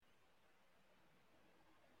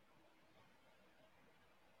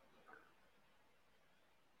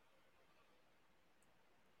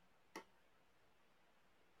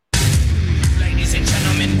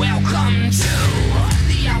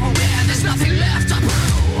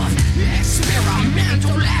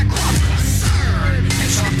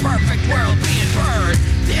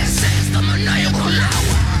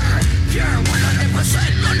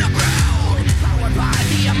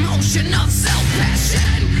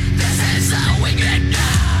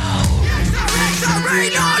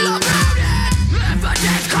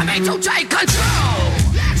coming to take control.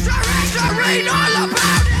 Extra, read all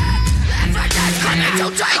about it. Left 4 Dead's coming to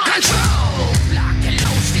take control. Lock and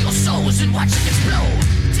load, steal souls and watch it explode.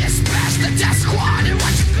 Dispatch the death squad and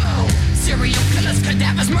watch it go. Serial killers,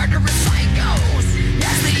 cadavers, murderous psychos.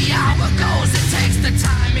 As the hour goes, it takes the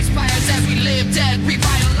time. Expires as we live dead,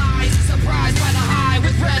 revitalized. Surprised by the high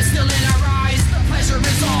with red still in our eyes. The pleasure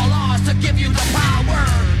is all ours to give you the power.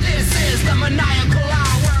 This is the maniacal hour.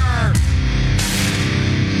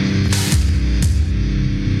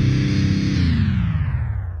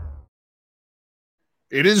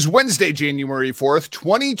 It is Wednesday, January 4th,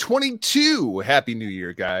 2022. Happy New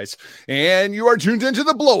Year, guys. And you are tuned into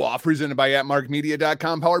The Blow-Off, presented by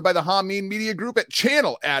atmarkmedia.com, powered by the Hameen Media Group at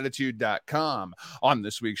channelattitude.com. On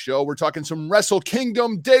this week's show, we're talking some Wrestle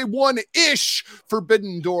Kingdom Day 1-ish,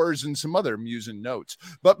 Forbidden Doors, and some other musing notes.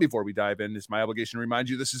 But before we dive in, it's my obligation to remind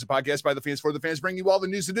you this is a podcast by the fans for the fans, bringing you all the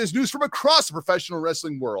news that is news from across the professional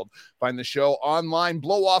wrestling world. Find the show online,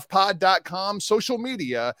 blowoffpod.com, social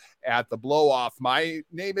media, at The Blow-Off. My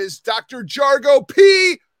name is Dr. Jargo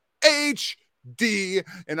PhD,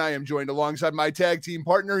 and I am joined alongside my tag team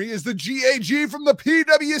partner. He is the GAG from the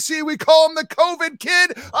PWC. We call him the COVID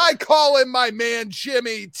Kid. I call him my man,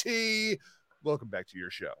 Jimmy T. Welcome back to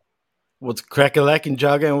your show. What's crack-a-lackin',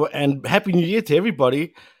 Jargo, and Happy New Year to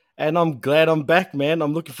everybody. And I'm glad I'm back, man.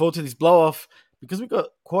 I'm looking forward to this blow-off because we've got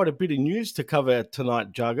quite a bit of news to cover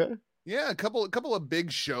tonight, Jargo. Yeah, a couple of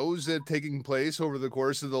big shows that have taken place over the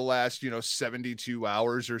course of the last, 72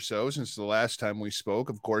 hours or so since the last time we spoke.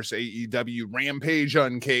 Of course, AEW Rampage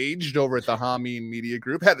Uncaged over at the Hameen Media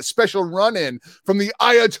Group had a special run-in from the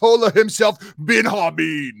Ayatollah himself, Bin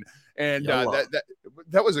Hameen. And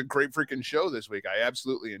that was a great freaking show this week. I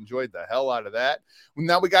absolutely enjoyed the hell out of that.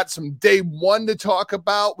 Now we got some day one to talk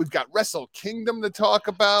about. We've got Wrestle Kingdom to talk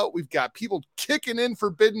about. We've got people kicking in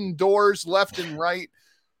Forbidden Doors left and right.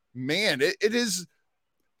 Man, it is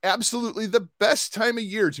absolutely the best time of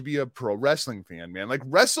year to be a pro wrestling fan, man. Like,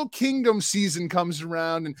 Wrestle Kingdom season comes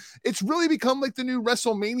around and it's really become like the new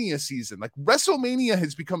WrestleMania season. Like, WrestleMania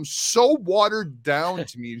has become so watered down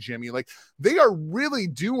to me, Jimmy. Like, they are really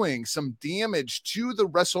doing some damage to the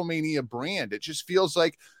WrestleMania brand. It just feels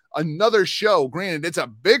like another show. Granted, it's a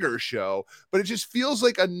bigger show, but it just feels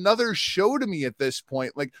like another show to me at this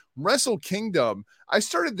point. Like, Wrestle Kingdom, I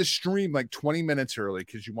started the stream like 20 minutes early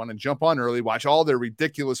because you want to jump on early, watch all their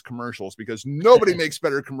ridiculous commercials, because nobody makes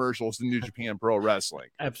better commercials than New Japan Pro Wrestling.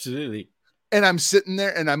 Absolutely. And I'm sitting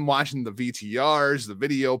there and I'm watching the VTRs, the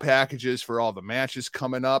video packages for all the matches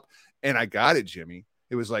coming up. And I got it, Jimmy.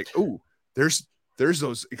 It was like, ooh, there's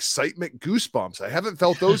those excitement goosebumps. I haven't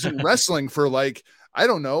felt those in wrestling for like, I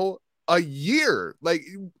don't know, a year. Like,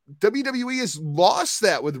 WWE has lost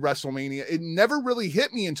that with WrestleMania. It never really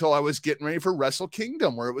hit me until I was getting ready for Wrestle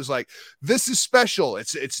Kingdom, where it was like, this is special.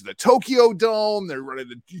 It's the Tokyo Dome. They're running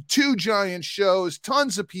the 2 giant shows,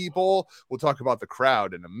 tons of people. We'll talk about the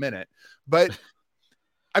crowd in a minute. But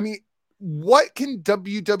I mean, what can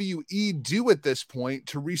WWE do at this point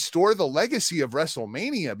to restore the legacy of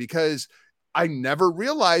WrestleMania? Because I never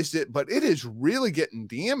realized it, but it is really getting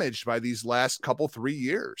damaged by these last 3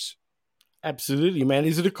 years. Absolutely, man.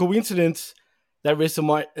 Is it a coincidence that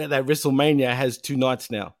WrestleMania has 2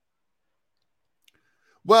 nights now?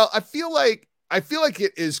 Well, I feel like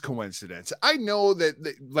it is coincidence. I know that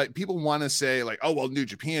like people want to say like, oh, well, New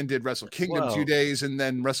Japan did Wrestle Kingdom 2 days and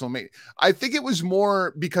then WrestleMania. I think it was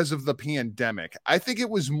more because of the pandemic. I think it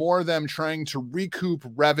was more them trying to recoup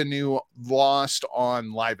revenue lost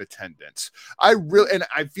on live attendance. And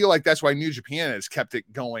I feel like that's why New Japan has kept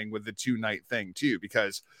it going with the 2-night thing too,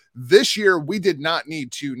 because this year we did not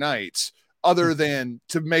need 2 nights other than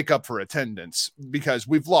to make up for attendance, because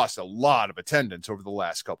we've lost a lot of attendance over the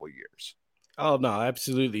last couple of years. Oh no,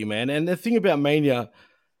 absolutely, man. And the thing about Mania,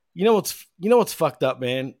 you know what's fucked up,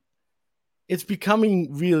 man. It's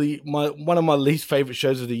becoming really one of my least favorite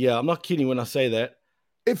shows of the year. I'm not kidding when I say that.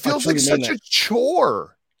 It feels like such a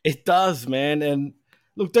chore. It does, man. And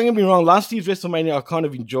look, don't get me wrong. Last year's WrestleMania I kind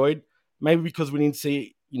of enjoyed, maybe because we didn't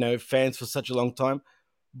see fans for such a long time.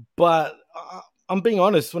 But I'm being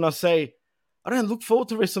honest when I say I don't look forward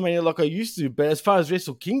to WrestleMania like I used to. But as far as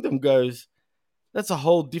Wrestle Kingdom goes, that's a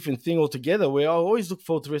whole different thing altogether, where I always look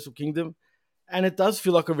forward to Wrestle Kingdom, and it does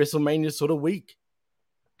feel like a WrestleMania sort of week.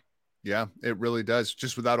 Yeah, it really does,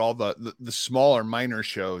 just without all the smaller minor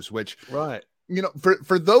shows, which, right,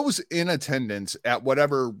 for those in attendance at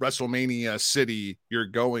whatever WrestleMania city you're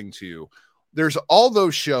going to, there's all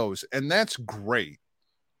those shows, and that's great.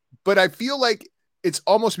 But I feel like it's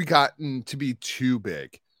almost gotten to be too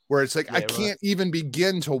big, where it's like, I can't even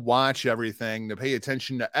begin to watch everything, to pay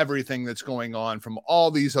attention to everything that's going on from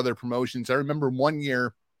all these other promotions. I remember one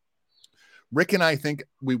year Rick and I think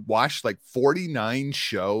we watched like 49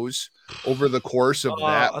 shows over the course of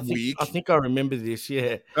that week. I think I remember this.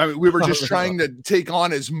 Yeah. I mean, we were just trying to take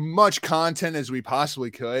on as much content as we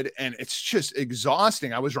possibly could. And it's just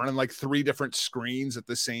exhausting. I was running like 3 different screens at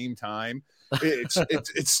the same time.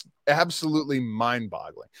 It's absolutely mind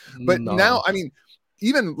boggling. But now, I mean,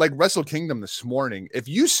 even like Wrestle Kingdom this morning, if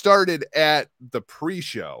you started at the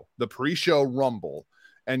pre-show Rumble,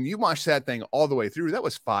 and you watched that thing all the way through, that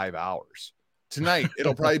was 5 hours. Tonight,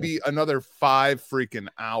 it'll probably be another 5 freaking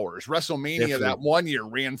hours. WrestleMania Definitely. That one year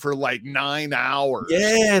ran for like 9 hours.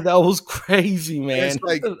 Yeah, that was crazy, man.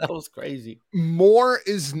 Like, that was crazy. More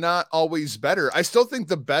is not always better. I still think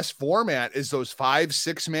the best format is those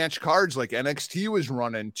 5-6 match cards like NXT was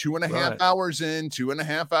running, 2.5 hours in,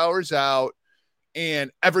 2.5 hours out,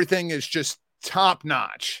 and everything is just top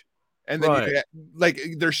notch. And then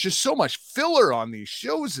there's just so much filler on these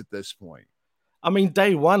shows at this point. I mean,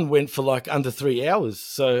 day one went for like under 3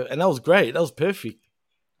 hours. And that was great. That was perfect.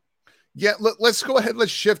 Yeah. Let's go ahead.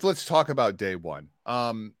 Let's shift. Let's talk about day one.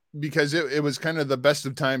 Because it was kind of the best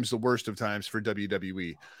of times, the worst of times for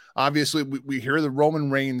WWE. Obviously we hear the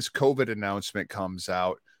Roman Reigns COVID announcement comes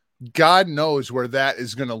out. God knows where that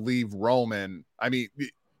is going to leave Roman. I mean,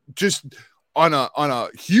 just on a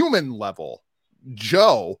human level,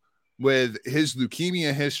 Joe, with his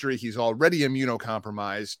leukemia history, he's already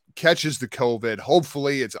immunocompromised, catches the COVID.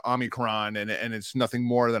 Hopefully it's Omicron and it's nothing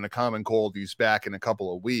more than a common cold. He's back in a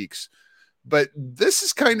couple of weeks. But this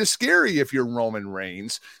is kind of scary if you're Roman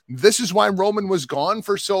Reigns. This is why Roman was gone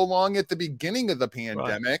for so long at the beginning of the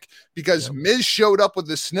pandemic, because Miz showed up with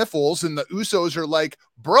the sniffles and the Usos are like,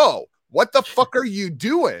 bro, what the fuck are you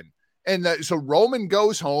doing? And so Roman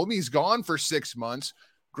goes home. He's gone for 6 months.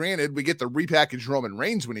 Granted, we get the repackaged Roman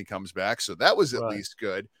Reigns when he comes back, so that was at least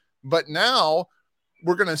good. But now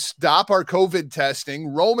we're going to stop our COVID testing.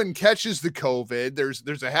 Roman catches the COVID.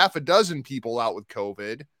 There's a half a dozen people out with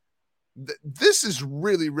COVID. This is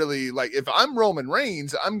really, really like, if I'm Roman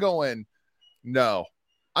Reigns, I'm going, no,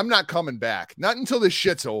 I'm not coming back. Not until this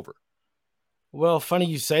shit's over. Well, funny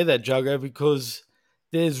you say that, Juggo, because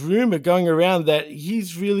there's rumor going around that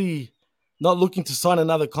he's really not looking to sign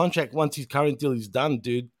another contract once his current deal is done,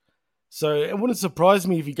 dude. So it wouldn't surprise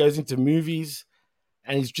me if he goes into movies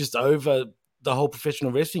and he's just over the whole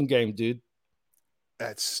professional wrestling game, dude.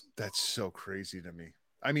 That's so crazy to me.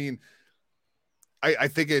 I mean, I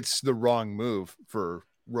think it's the wrong move for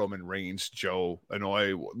Roman Reigns, Joe,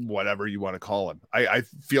 Anoa'i, whatever you want to call him. I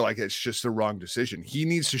feel like it's just the wrong decision. He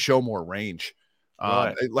needs to show more range.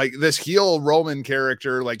 Like this heel Roman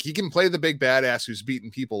character, like he can play the big badass who's beating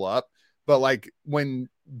people up. But like when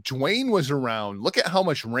Dwayne was around, look at how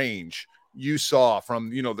much range you saw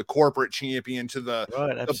from, the corporate champion to the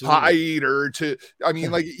pie eater to, I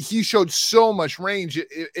mean, like he showed so much range.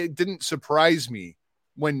 It didn't surprise me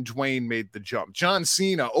when Dwayne made the jump. John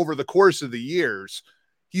Cena over the course of the years,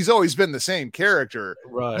 he's always been the same character,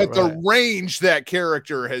 but the range that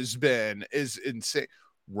character has been is insane.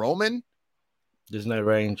 Roman, there's no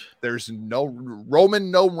range. There's no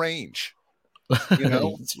Roman, no range.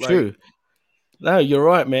 It's true. No, you're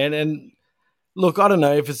right, man. And look, I don't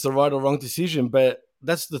know if it's the right or wrong decision, but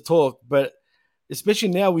that's the talk. But especially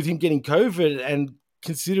now with him getting COVID and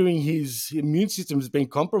considering his immune system has been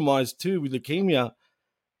compromised too with leukemia,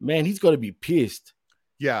 man, he's got to be pissed.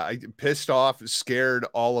 Yeah, pissed off, scared,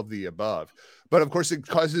 all of the above. But of course, it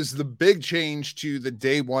causes the big change to the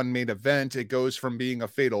day one main event. It goes from being a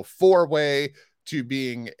fatal 4-way to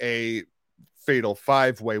being a fatal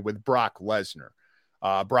 5-way with Brock Lesnar.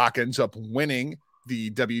 Brock ends up winning the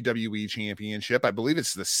WWE championship. I believe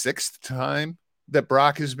it's the 6th time that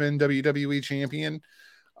Brock has been WWE champion.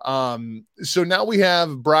 So now we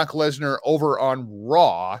have Brock Lesnar over on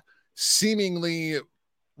Raw, seemingly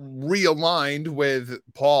realigned with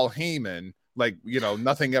Paul Heyman. Like,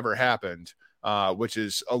 nothing ever happened, which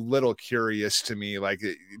is a little curious to me. Like,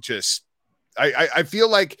 I feel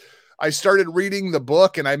like I started reading the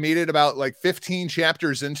book and I made it about like 15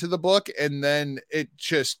 chapters into the book. And then it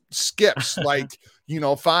just skips like,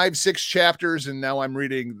 5-6 chapters. And now I'm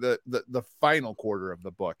reading the final quarter of the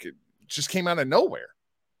book. It just came out of nowhere.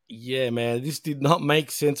 Yeah, man, this did not make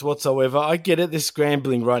sense whatsoever. I get it. They're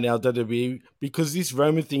scrambling right now, WWE, because this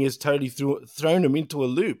Roman thing has totally thrown them into a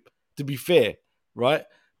loop, to be fair, right?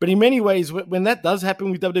 But in many ways, when that does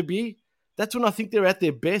happen with WWE, that's when I think they're at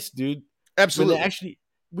their best, dude. Absolutely.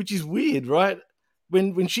 Which is weird, right?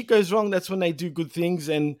 When shit goes wrong, that's when they do good things.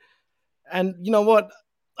 And you know what?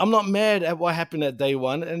 I'm not mad at what happened at day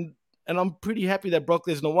one. And I'm pretty happy that Brock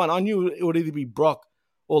Lesnar won. I knew it would either be Brock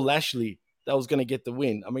or Lashley that was going to get the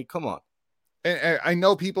win. I mean, come on. And I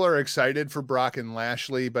know people are excited for Brock and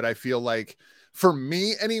Lashley, but I feel like, for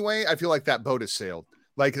me anyway, I feel like that boat has sailed.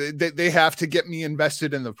 Like they have to get me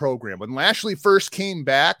invested in the program. When Lashley first came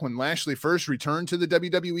back, when Lashley first returned to the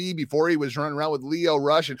WWE, before he was running around with Leo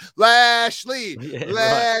Rush and Lashley,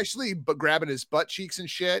 but grabbing his butt cheeks and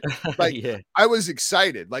shit. Like, I was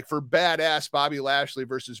excited, like, for badass Bobby Lashley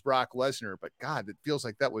versus Brock Lesnar. But God, it feels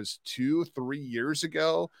like that was 2-3 years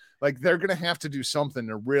ago. Like, they're going to have to do something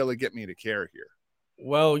to really get me to care here.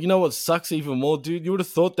 Well, you know what sucks even more, dude? You would have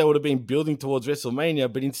thought they would have been building towards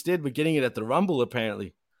WrestleMania, but instead we're getting it at the Rumble,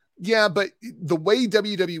 apparently. Yeah, but the way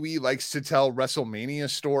WWE likes to tell WrestleMania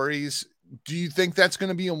stories, do you think that's going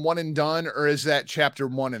to be a one and done, or is that chapter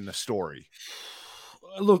 1 in the story?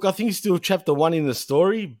 Look, I think it's still chapter 1 in the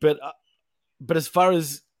story, but as far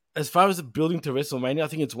as the building to WrestleMania, I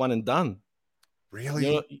think it's one and done. Really?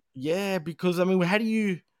 You know, yeah, because I mean, how do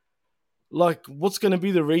you... Like, what's going to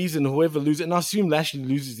be the reason whoever loses? And I assume Lashley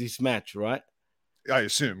loses this match, right? I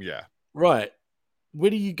assume, yeah. Right. Where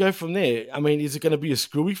do you go from there? I mean, is it going to be a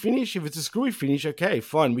screwy finish? If it's a screwy finish, okay,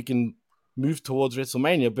 fine. We can move towards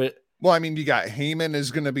WrestleMania. But, well, I mean, you got Heyman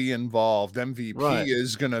is going to be involved. MVP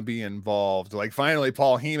is going to be involved. Like, finally,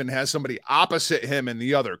 Paul Heyman has somebody opposite him in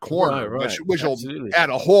the other corner, which will add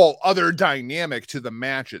a whole other dynamic to the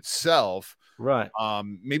match itself. Right.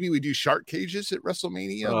 Maybe we do shark cages at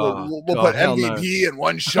WrestleMania. We'll put MVP in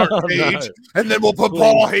one shark cage, and then we'll put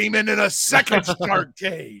Paul Heyman in a second shark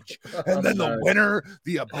cage, and then the winner,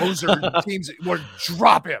 the opposer teams, will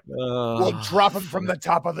drop him. We'll drop him from the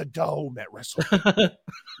top of the dome at WrestleMania.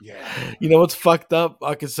 Yeah. You know what's fucked up?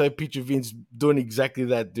 I can say picture Vince doing exactly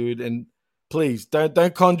that, dude. And please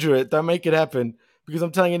don't conjure it. Don't make it happen, because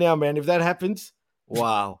I'm telling you now, man. If that happens,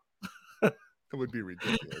 wow. It would be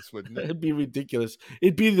ridiculous, wouldn't it? It'd be ridiculous.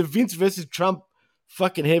 It'd be the Vince versus Trump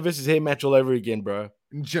fucking hair versus hair match all over again, bro.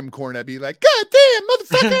 And Jim Cornette be like, God damn,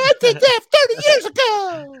 motherfucker, I did that 30 years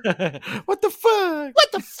ago. What the fuck?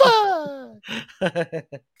 What the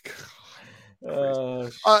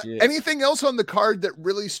fuck? Anything else on the card that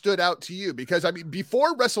really stood out to you? Because, I mean,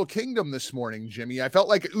 before Wrestle Kingdom this morning, Jimmy, I felt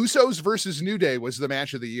like Usos versus New Day was the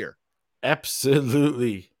match of the year.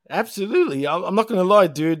 Absolutely. I'm not going to lie,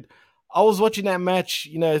 dude. I was watching that match,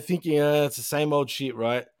 you know, thinking, it's the same old shit,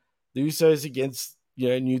 right? The Usos against, you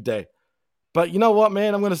know, New Day. But you know what,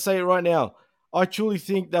 man? I'm going to say it right now. I truly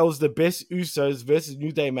think that was the best Usos versus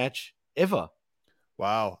New Day match ever.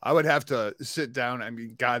 Wow. I would have to sit down. I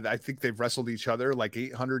mean, God, I think they've wrestled each other like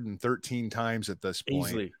 813 times at this point.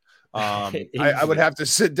 Easily. I would have to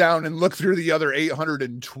sit down and look through the other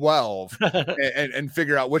 812 and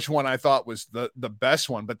figure out which one I thought was the best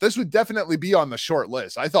one. But this would definitely be on the short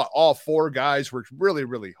list. I thought all 4 guys worked really,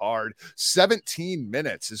 really hard. 17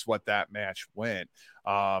 minutes is what that match went.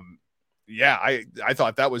 Yeah, I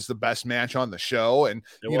thought that was the best match on the show. And,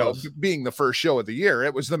 being the first show of the year,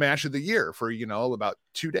 it was the match of the year for, about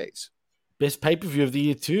 2 days. Best pay-per-view of the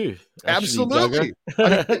year, too. Absolutely.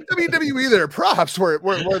 I mean, WWE, their props where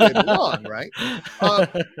they belong, right?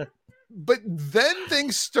 But then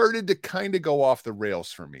things started to kind of go off the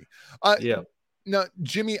rails for me. Now,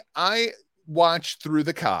 Jimmy, I watched through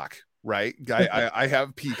the cock, right? I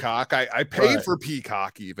have Peacock. I pay for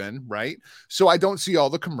Peacock even, right? So I don't see all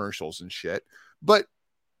the commercials and shit. But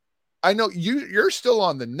I know you're still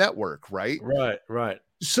on the network, right? Right.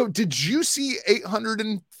 So did you see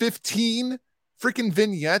 815 freaking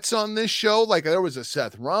vignettes on this show? Like, there was a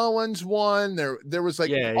Seth Rollins one. There was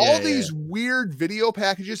like these weird video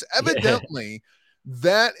packages. Evidently,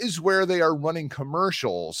 that is where they are running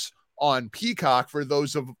commercials on Peacock for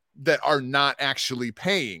those that are not actually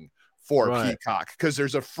paying for Peacock, because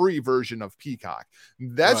there's a free version of Peacock.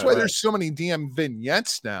 That's why there's so many damn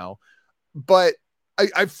vignettes now. But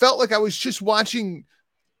I felt like I was just watching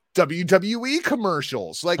WWE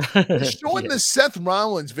commercials, like showing the Seth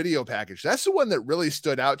Rollins video package. That's the one that really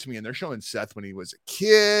stood out to me. And they're showing Seth when he was a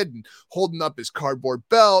kid and holding up his cardboard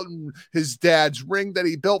belt and his dad's ring that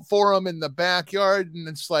he built for him in the backyard. And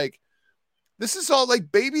it's like, this is all like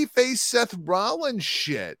babyface Seth Rollins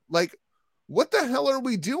shit. Like, what the hell are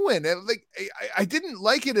we doing? And like, I didn't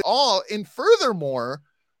like it at all. And furthermore,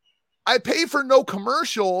 I pay for no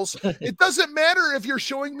commercials. It doesn't matter if you're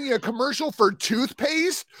showing me a commercial for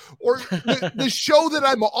toothpaste or the show that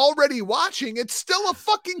I'm already watching. It's still a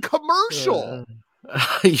fucking commercial.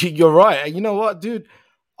 You're right. You know what, dude?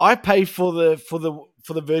 I pay for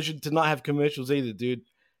the version to not have commercials either, dude.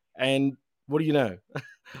 And what do you know?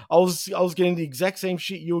 I was getting the exact same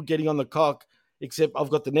shit you were getting on the cock, except I've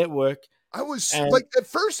got the network. Like, at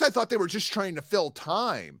first I thought they were just trying to fill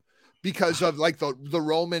time. because of like the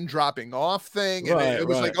Roman dropping off thing. And it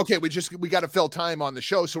was like, okay, we got to fill time on the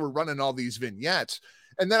show. So we're running all these vignettes.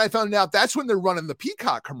 And then I found out that's when they're running the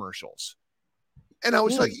Peacock commercials. And I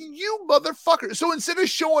was like, you motherfucker. So instead of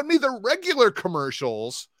showing me the regular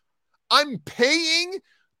commercials, I'm paying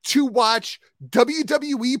to watch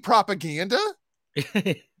WWE propaganda.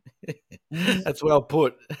 That's well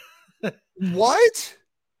put. What?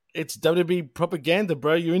 It's WWE propaganda,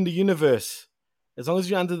 bro. You're in the universe. As long as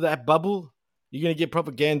you're under that bubble, you're going to get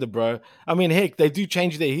propaganda, bro. I mean, heck, they do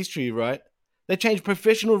change their history, right? They change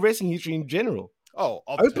professional wrestling history in general. Oh,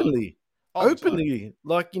 openly.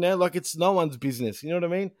 Like, like it's no one's business. You know what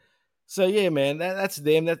I mean? So yeah, man, that's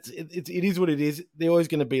them. It is what it is. They're always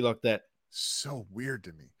going to be like that. So weird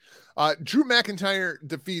to me. Drew McIntyre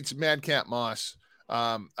defeats Madcap Moss.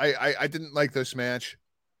 I didn't like this match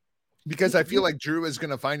because I feel like Drew is going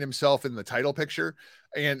to find himself in the title picture,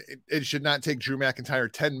 and it should not take Drew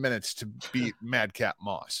McIntyre 10 minutes to beat Madcap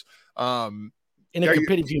Moss. In a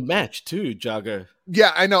competitive match too, Jago.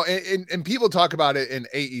 Yeah, I know. And people talk about it in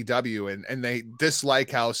AEW and they dislike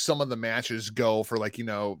how some of the matches go for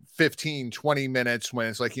 15, 20 minutes when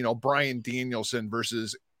it's like, Bryan Danielson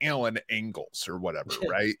versus Alan Angles or whatever.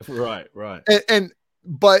 Right. Right.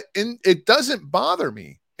 But it doesn't bother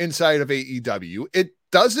me inside of AEW. It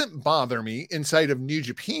doesn't bother me inside of New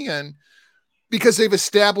Japan because they've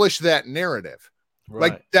established that narrative.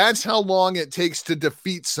 Right. Like that's how long it takes to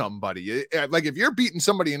defeat somebody. Like if you're beating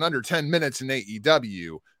somebody in under 10 minutes in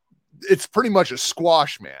AEW, it's pretty much a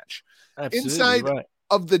squash match. Absolutely, inside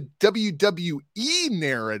of the WWE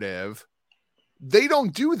narrative, they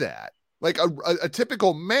don't do that. Like a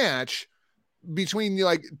typical match between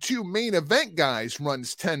two main event guys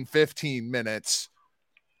runs 10, 15 minutes.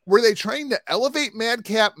 Were they trying to elevate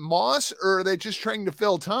Madcap Moss or are they just trying to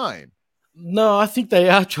fill time? No, I think they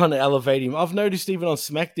are trying to elevate him. I've noticed even on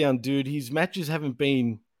SmackDown, dude, his matches haven't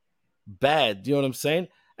been bad. Do you know what I'm saying?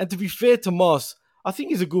 And to be fair to Moss, I think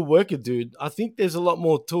he's a good worker, dude. I think there's a lot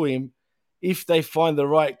more to him if they find the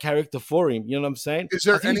right character for him. You know what I'm saying? Is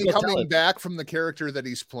there any coming back from the character that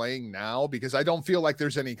he's playing now? Because I don't feel like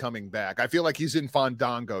there's any coming back. I feel like he's in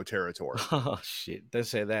Fandango territory. Oh, shit. Don't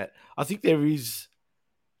say that. I think there is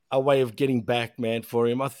a way of getting back, man, for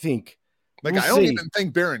him. I think. I don't even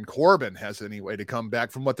think Baron Corbin has any way to come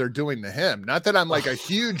back from what they're doing to him. Not that I'm like a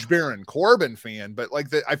huge Baron Corbin fan, but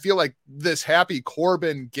I feel like this Happy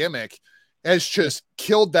Corbin gimmick has just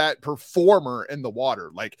killed that performer in the water.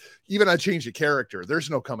 Like even a change of character, there's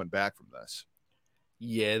no coming back from this.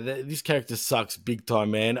 Yeah, this character sucks big time,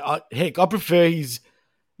 man. I prefer his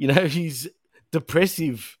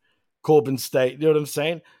depressive Corbin state. You know what I'm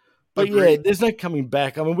saying? But Agreed. Yeah, there's no coming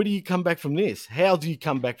back. I mean, where do you come back from this? How do you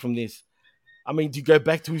come back from this? I mean, do you go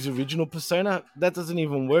back to his original persona? That doesn't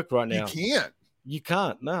even work right now. You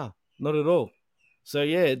can't. No, not at all. So,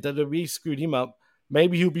 yeah, WWE screwed him up.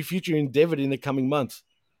 Maybe he'll be future endeavored in the coming months.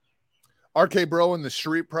 RK Bro and the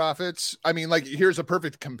Street Profits. I mean, here's a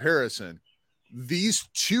perfect comparison. These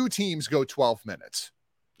two teams go 12 minutes.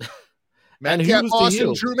 Madcap Moss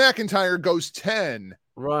and Drew McIntyre goes 10.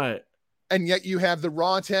 Right. And yet you have the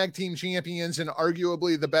Raw Tag Team Champions and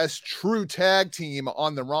arguably the best true tag team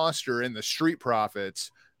on the roster in the Street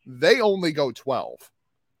Profits. They only go 12.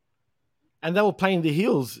 And they were playing the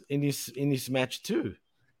heels in this match too.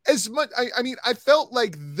 As much, I mean, I felt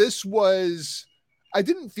like this was, I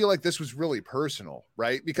didn't feel like this was really personal,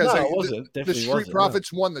 right? Because it wasn't. The Street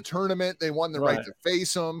Profits won the tournament. They won the right to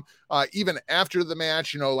face them. Even after the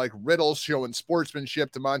match, Riddle showing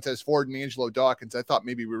sportsmanship to Montez Ford and Angelo Dawkins. I thought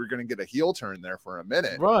maybe we were going to get a heel turn there for a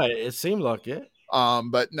minute. Right. It seemed like it.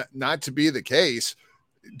 But not to be the case.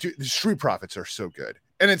 Dude, the Street Profits are so good.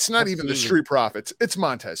 And it's not even the Street Profits. It's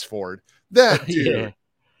Montez Ford. That dude.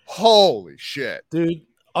 Holy shit. Dude.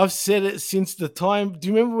 I've said it since the time. Do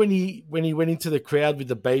you remember when he went into the crowd with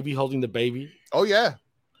the baby, holding the baby? Oh, yeah.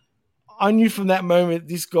 I knew from that moment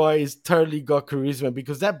this guy has totally got charisma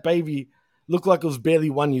because that baby looked like it was barely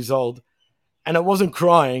 1 year old. And it wasn't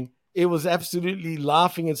crying. It was absolutely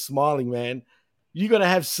laughing and smiling, man. You got to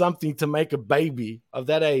have something to make a baby of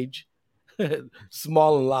that age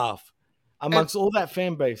smile and laugh amongst all that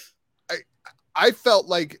fan base. I felt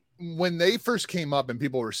like when they first came up and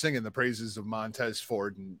people were singing the praises of Montez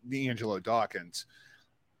Ford and Angelo Dawkins,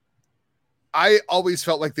 I always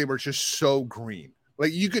felt like they were just so green.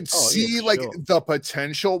 Like you could see the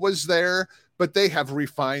potential was there, but they have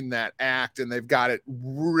refined that act and they've got it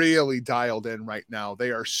really dialed in right now.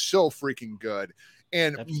 They are so freaking good.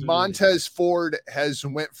 And Absolutely. Montez Ford has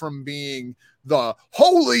went from being the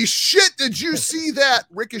holy shit, did you see that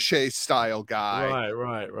Ricochet style guy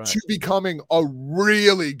Right. to becoming a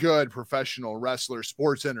really good professional wrestler,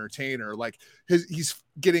 sports entertainer. Like he's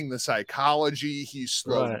getting the psychology. He's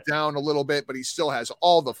slowed down a little bit, but he still has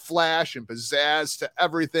all the flash and pizzazz to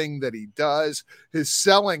everything that he does. His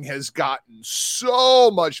selling has gotten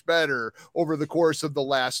so much better over the course of the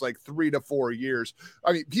last like 3 to 4 years.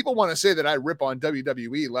 I mean, people want to say that I rip on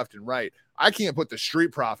WWE left and right. I can't put the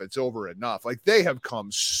Street Profits over enough. Like they have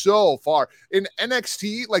come so far in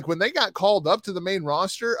NXT. Like when they got called up to the main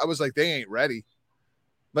roster, I was like, they ain't ready.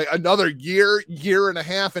 Like another year and a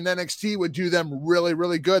half in NXT would do them really,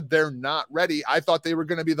 really good. They're not ready. I thought they were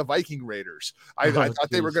going to be the Viking Raiders. I thought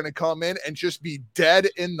they were going to come in and just be dead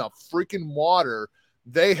in the freaking water.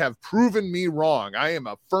 They have proven me wrong. I am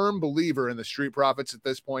a firm believer in the Street Profits at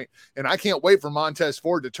this point, and I can't wait for Montez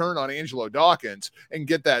Ford to turn on Angelo Dawkins and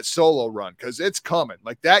get that solo run because it's coming.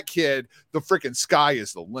 Like that kid, the freaking sky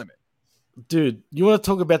is the limit. Dude, you want to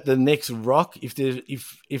talk about the next Rock?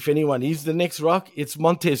 If anyone is the next Rock, it's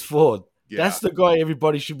Montez Ford. Yeah. That's the guy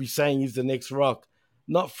everybody should be saying is the next Rock,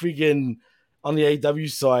 not friggin' on the AW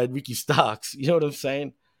side, Ricky Starks. You know what I'm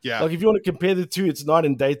saying? Yeah. Like if you want to compare the two, it's night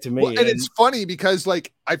and day to me. Well, and it's funny because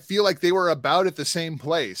like I feel like they were about at the same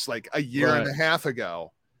place like a year and a half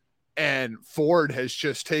ago. And Ford has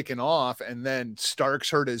just taken off, and then Starks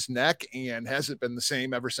hurt his neck and hasn't been the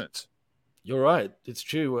same ever since. You're right. It's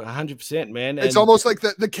true. 100%, man. It's almost like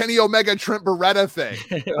the Kenny Omega Trent Beretta thing.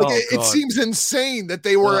 Like it seems insane that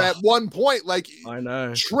they were at one point. Like I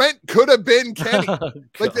know Trent could have been Kenny.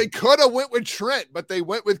 Like they could have went with Trent, but they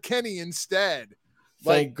went with Kenny instead.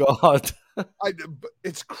 Thank God.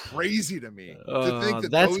 It's crazy to me to think that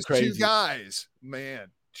those two guys, man,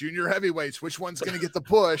 junior heavyweights, which one's going to get the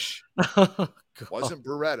push? Wasn't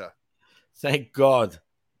Beretta. Thank God.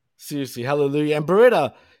 Seriously, hallelujah. And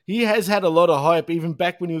Beretta, he has had a lot of hype even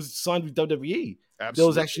back when he was signed with WWE. Absolutely. There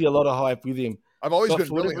was actually a lot of hype with him. I've always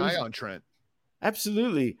been really high on Trent.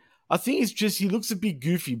 Absolutely. I think it's just he looks a bit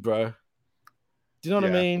goofy, bro. Do you know what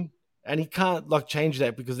I mean? And he can't like change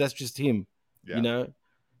that because that's just him. Yeah. You know?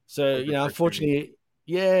 So, you know, unfortunately,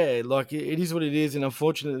 like it is what it is. And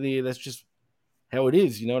unfortunately, that's just how it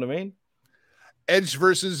is. You know what I mean? Edge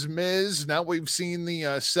versus Miz. Now we've seen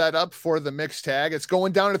the setup for the mixed tag. It's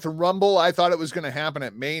going down at the Rumble. I thought it was going to happen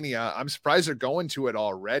at Mania. I'm surprised they're going to it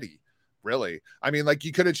already. Really. I mean, like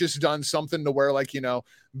you could have just done something to where like, you know,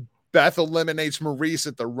 Beth eliminates Maurice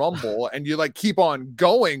at the Rumble and you like keep on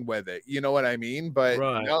going with it. You know what I mean? But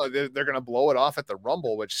no, they're going to blow it off at the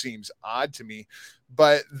Rumble, which seems odd to me.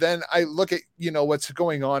 But then I look at, you know, what's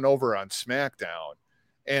going on over on SmackDown.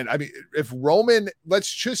 And I mean, if Roman,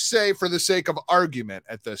 let's just say for the sake of argument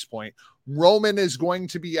at this point, Roman is going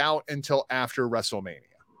to be out until after WrestleMania,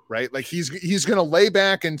 right? Like he's going to lay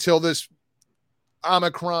back until this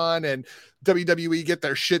Omicron and WWE get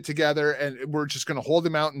their shit together, and we're just going to hold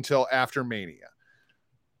him out until after Mania.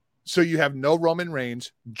 So you have no Roman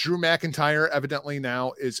Reigns. Drew McIntyre evidently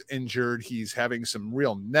now is injured. He's having some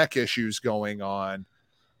real neck issues going on.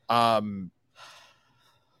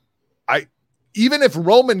 Even if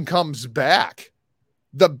Roman comes back,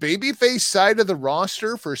 the babyface side of the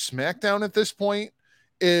roster for SmackDown at this point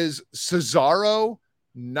is Cesaro,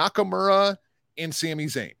 Nakamura, and Sami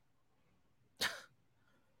Zayn.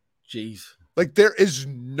 Jeez. Like there is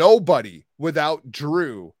nobody without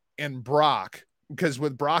Drew and Brock, because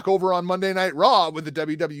with Brock over on Monday Night Raw with the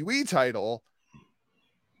WWE title,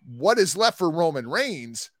 what is left for Roman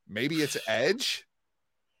Reigns? Maybe it's Edge.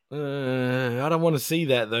 I don't want to see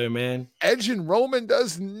that though, man. Edge and Roman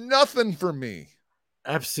does nothing for me.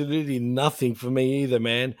 Absolutely nothing for me either,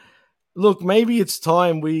 man. Look, maybe it's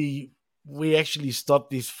time we actually stop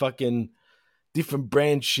this fucking different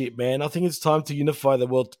brand shit, man. I think it's time to unify the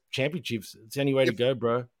world championships. It's the only way to go,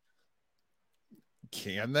 bro.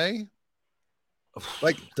 Can they?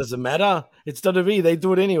 Like, doesn't matter. It's WWE. They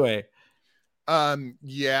do it anyway.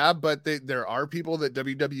 Yeah, but there are people that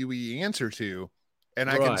WWE answer to. And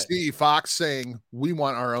I can see Fox saying, we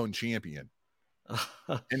want our own champion.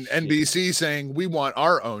 And NBC saying, we want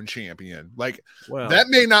our own champion. Like, that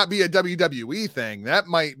may not be a WWE thing. That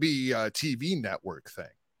might be a TV network thing.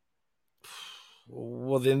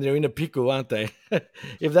 Well, then they're in a pickle, aren't they?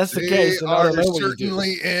 If that's the case, then I don't know what you do.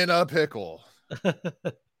 Certainly in a pickle.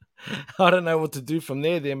 I don't know what to do from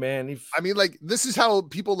there, man. I mean, like, this is how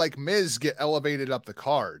people like Miz get elevated up the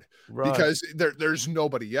card. Because there's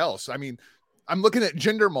nobody else. I mean, I'm looking at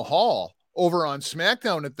Jinder Mahal over on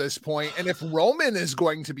SmackDown at this point, and if Roman is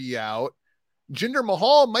going to be out, Jinder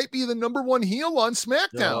Mahal might be the number one heel on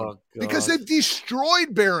SmackDown because they've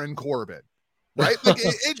destroyed Baron Corbin. right? Like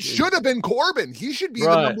it should have been Corbin. He should be the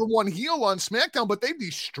Right. number one heel on SmackDown, but they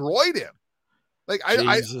destroyed him. Like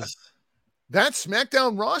Jesus. that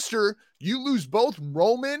SmackDown roster, you lose both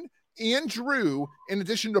Roman and Drew, in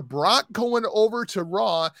addition to Brock going over to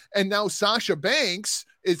Raw, and now Sasha Banks.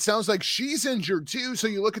 It sounds like she's injured too. So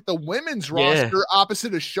you look at the women's roster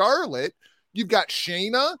opposite of Charlotte. You've got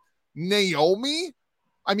Shayna, Naomi.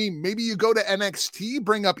 I mean, maybe you go to NXT,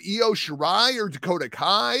 bring up Io Shirai or Dakota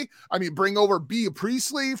Kai. I mean, bring over Bea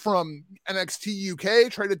Priestley from NXT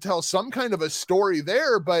UK, try to tell some kind of a story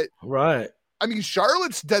there. But right. I mean,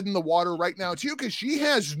 Charlotte's dead in the water right now too, because she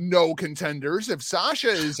has no contenders. If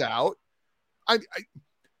Sasha is out,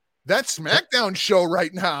 that SmackDown show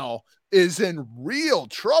right now is in real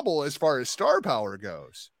trouble as far as star power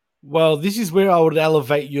goes. Well, this is where I would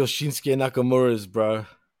elevate your Shinsuke Nakamura's, bro.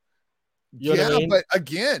 You know what I mean? But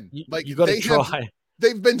again, like you got to try.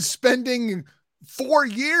 They've been spending 4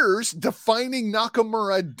 years defining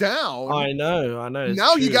Nakamura down. I know.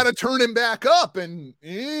 Now you got to turn him back up, and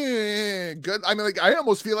good. I mean, like I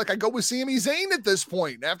almost feel like I go with Sami Zayn at this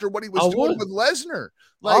point after what he was doing with Lesnar.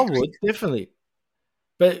 Like, I would definitely,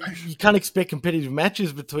 but you can't expect competitive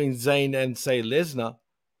matches between Zayn and say Lesnar.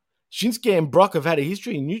 Shinsuke and Brock have had a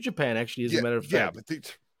history in New Japan, actually, as a matter of fact. Yeah,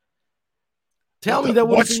 but tell me that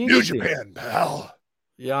what's New Japan, pal?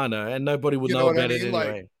 Yeah, I know, and nobody would know about it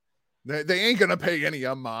anyway. Like, they ain't gonna pay any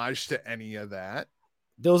homage to any of that.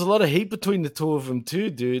 There was a lot of heat between the two of them too,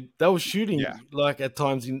 dude. They were shooting like at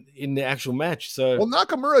times in the actual match. So, well,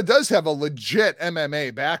 Nakamura does have a legit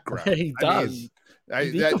MMA background. He does.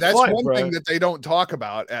 That's fight, one thing that they don't talk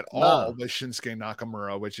about at all with Shinsuke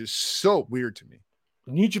Nakamura, which is so weird to me.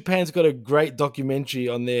 New Japan's got a great documentary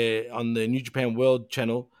on the New Japan World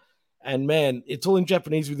channel, and man, it's all in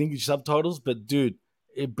Japanese with English subtitles. But dude,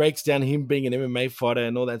 it breaks down him being an MMA fighter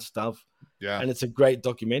and all that stuff. Yeah, and it's a great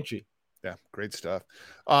documentary. Yeah, great stuff.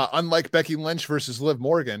 Unlike Becky Lynch versus Liv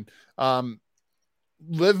Morgan,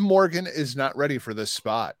 Liv Morgan is not ready for this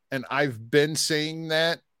spot, and I've been saying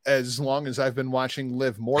that as long as I've been watching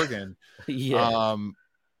Liv Morgan. Yeah.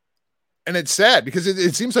 And it's sad because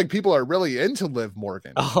it seems like people are really into Liv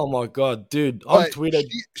Morgan. Oh my God, dude. On Twitter,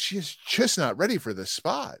 she is just not ready for this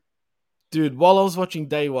spot. Dude, while I was watching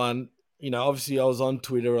day one, obviously I was on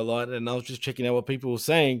Twitter a lot and I was just checking out what people were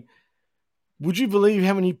saying. Would you believe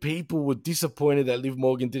how many people were disappointed that Liv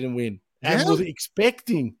Morgan didn't win? And was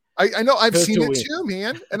expecting. I know, I've seen it too,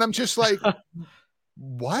 man. And I'm just like,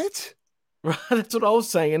 what? Right, that's what I was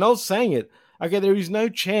saying. And I was saying it. Okay, there is no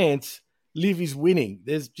chance Liv is winning.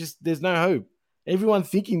 There's no hope. Everyone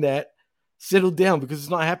thinking that settled down because it's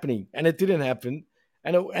not happening. And it didn't happen.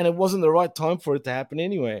 And it wasn't the right time for it to happen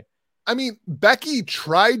anyway. I mean, Becky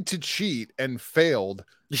tried to cheat and failed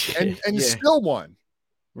and still won.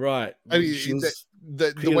 Right. I mean,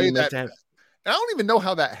 the way that I don't even know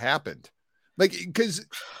how that happened. Like, because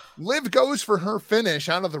Liv goes for her finish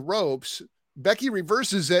out of the ropes. Becky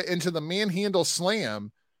reverses it into the manhandle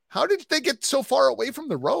slam. How did they get so far away from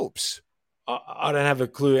the ropes? I don't have a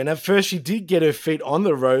clue. And at first she did get her feet on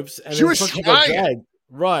the ropes. And she was trying. She got dragged.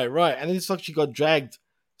 Right. And then it's like she got dragged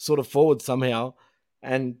sort of forward somehow.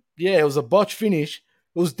 And yeah, it was a botch finish.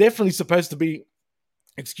 It was definitely supposed to be,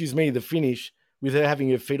 the finish with her having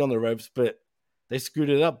her feet on the ropes, but they screwed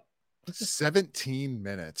it up. 17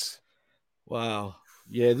 minutes. Wow.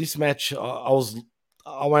 Yeah, this match,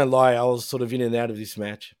 I won't lie, I was sort of in and out of this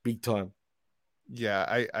match, big time.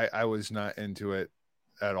 Yeah, I was not into it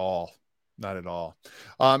at all. Not at all.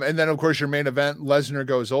 And then, of course, your main event, Lesnar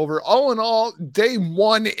goes over. All in all, day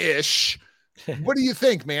one-ish. What do you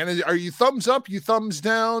think, man? Are you thumbs up? You thumbs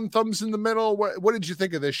down? Thumbs in the middle? What did you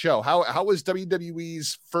think of this show? How was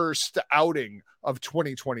WWE's first outing of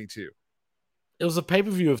 2022? It was a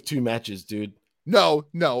pay-per-view of 2 matches, dude. No,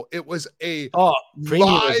 it was a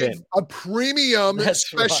premium event. A premium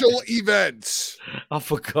special event. I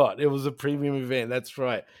forgot. It was a premium event. That's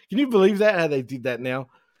right. Can you believe that? How they did that now?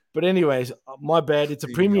 But anyways, my bad. It's a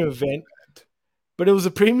premium event. But it was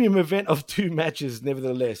a premium event of 2 matches,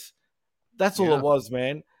 nevertheless. That's all it was,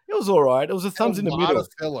 man. It was all right. It was a thumbs in the middle.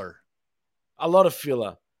 A lot of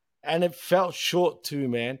filler. And it felt short too,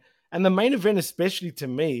 man. And the main event, especially to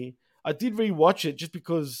me, I did rewatch it just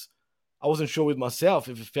because I wasn't sure with myself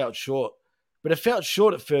if it felt short. But it felt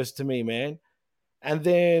short at first to me, man. And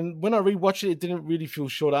then when I rewatched it, it didn't really feel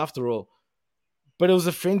short after all. But it was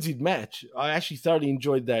a frenzied match. I actually thoroughly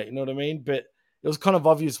enjoyed that, you know what I mean? But it was kind of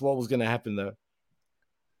obvious what was going to happen, though.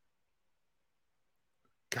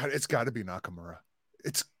 God, it's got to be Nakamura.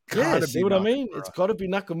 It's got to be. See what I mean? It's got to be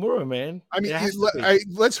Nakamura, man. I mean,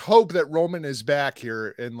 let's hope that Roman is back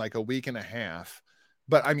here in like a week and a half.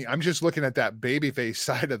 But I mean, I'm just looking at that babyface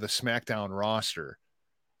side of the SmackDown roster.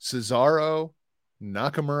 Cesaro,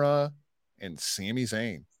 Nakamura, and Sami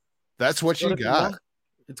Zayn. That's what you got.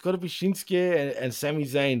 It's got to be Shinsuke and Sami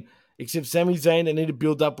Zayn. Except Sami Zayn, they need to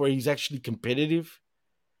build up where he's actually competitive.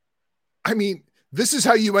 I mean, this is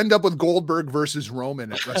how you end up with Goldberg versus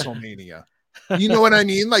Roman at WrestleMania. You know what I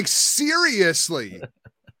mean? Like, seriously.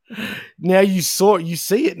 Now you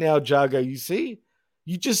see it now, Jago. You see?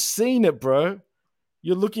 You just seen it, bro.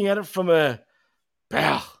 You're looking at it from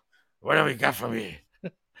pal, what do we got from here?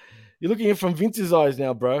 You're looking at it from Vince's eyes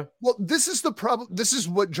now, bro. Well, this is the problem. This is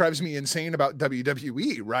what drives me insane about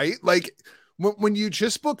WWE, right? Like, when you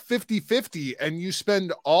just book 50-50 and you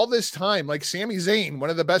spend all this time, like Sami Zayn,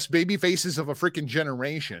 one of the best baby faces of a freaking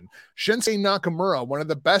generation, Shinsuke Nakamura, one of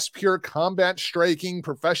the best pure combat striking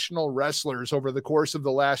professional wrestlers over the course of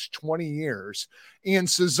the last 20 years, and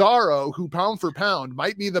Cesaro, who pound for pound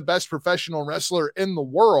might be the best professional wrestler in the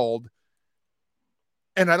world,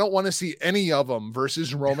 and I don't want to see any of them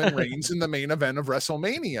versus Roman Reigns in the main event of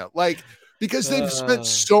WrestleMania. Like, because they've spent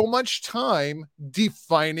so much time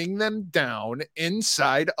defining them down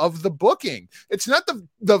inside of the booking. It's not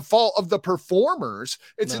the fault of the performers.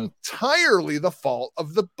 It's entirely the fault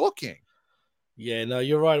of the booking. Yeah, no,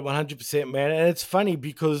 you're right. 100%, man. And it's funny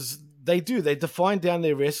because they define down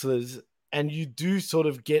their wrestlers, and you do sort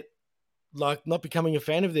of get like not becoming a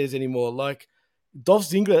fan of theirs anymore. Like Dolph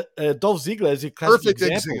Ziggler is a classic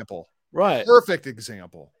example. Right. Perfect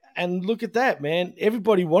example. And look at that, man.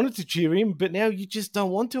 Everybody wanted to cheer him, but now you just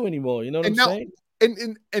don't want to anymore. You know what I'm saying?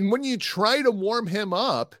 And when you try to warm him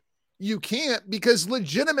up, you can't, because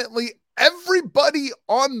legitimately everybody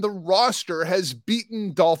on the roster has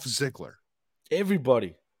beaten Dolph Ziggler.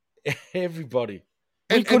 Everybody.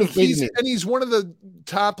 And he's one of the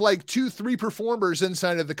top like 2-3 performers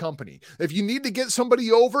inside of the company. If you need to get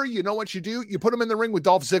somebody over, you know what you do? You put them in the ring with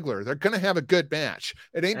Dolph Ziggler. They're going to have a good match.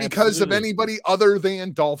 It ain't because of anybody other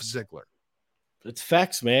than Dolph Ziggler. It's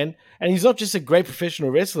facts, man. And he's not just a great professional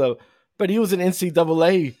wrestler, but he was an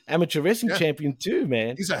NCAA amateur wrestling champion too,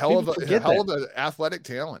 man. He's a hell of an athletic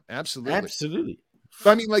talent. Absolutely.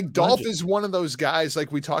 But I mean, like, Dolph is one of those guys,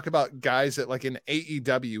 like we talk about guys that like in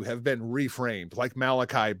AEW have been reframed, like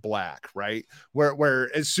Malachi Black, right? Where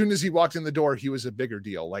as soon as he walked in the door, he was a bigger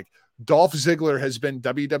deal. Like Dolph Ziggler has been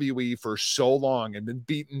WWE for so long and been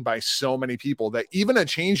beaten by so many people that even a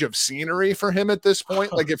change of scenery for him at this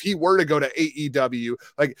point, like if he were to go to AEW,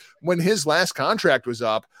 like when his last contract was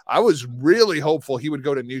up, I was really hopeful he would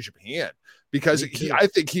go to New Japan. Because I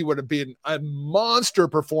think he would have been a monster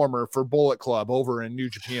performer for Bullet Club over in New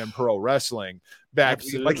Japan Pro Wrestling back,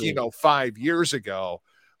 5 years ago.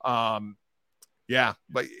 Yeah,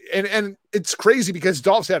 but and it's crazy because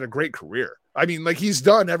Dolph's had a great career. I mean, like he's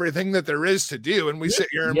done everything that there is to do, and we sit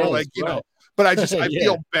here and we're like, but I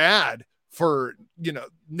feel bad for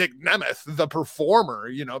Nick Nemeth, the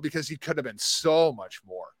performer, because he could have been so much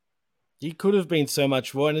more. He could have been so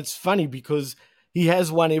much more, and it's funny because he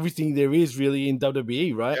has won everything there is really in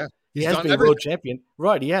WWE, right? Yeah, he has been world champion.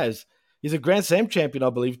 Right, he has. He's a Grand Slam champion, I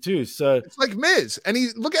believe, too. So it's like Miz. And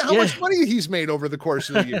look at how much money he's made over the course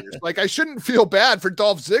of the years. Like, I shouldn't feel bad for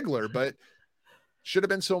Dolph Ziggler, but should have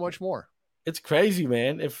been so much more. It's crazy,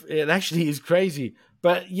 man. It actually is crazy.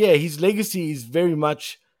 But yeah, his legacy is very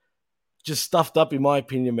much just stuffed up, in my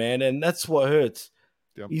opinion, man. And that's what hurts.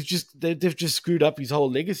 Yep. They've just screwed up his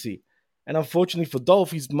whole legacy. And unfortunately for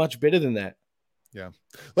Dolph, he's much better than that. Yeah.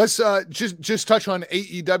 Let's just touch on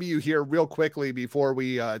AEW here real quickly before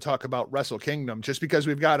we talk about Wrestle Kingdom, just because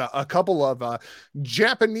we've got a couple of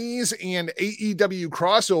Japanese and AEW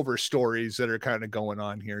crossover stories that are kind of going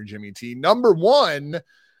on here, Jimmy T. Number one,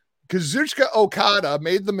 Kazuchika Okada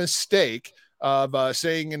made the mistake of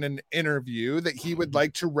saying in an interview that he would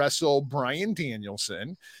like to wrestle Bryan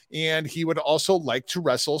Danielson, and he would also like to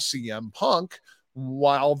wrestle CM Punk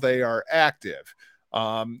while they are active.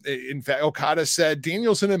 In fact, Okada said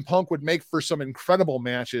Danielson and Punk would make for some incredible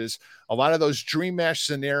matches. A lot of those dream match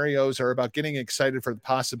scenarios are about getting excited for the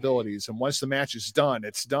possibilities. And once the match is done,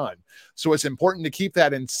 it's done. So it's important to keep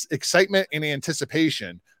that excitement and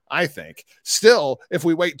anticipation, I think. Still, if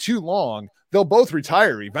we wait too long, they'll both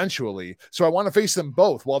retire eventually. So I want to face them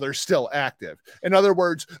both while they're still active. In other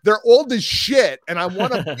words, they're old as shit, and I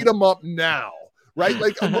want to beat them up now. Right?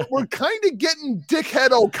 Like we're kind of getting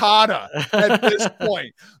dickhead Okada at this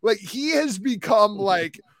point. Like he has become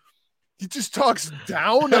like He just talks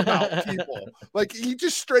down about people. Like, he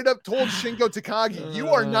just straight up told Shingo Takagi, you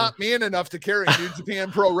are not man enough to carry New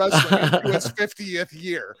Japan Pro Wrestling into its 50th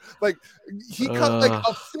year. Like, he cut like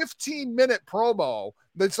a 15-minute promo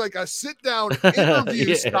that's like a sit-down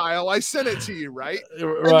interview style. I sent it to you, right?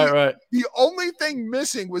 Right. The only thing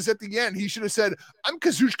missing was at the end, he should have said, I'm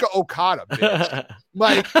Kazuchika Okada, bitch.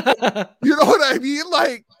 Like, you know what I mean?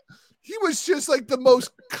 Like, he was just like the most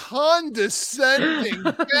condescending,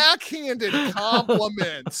 backhanded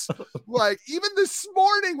compliments. Like, even this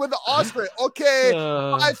morning with the Ospreay, okay,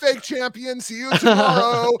 bye, fake champion, see you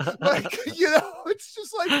tomorrow. Like, you know, it's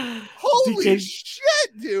just like, holy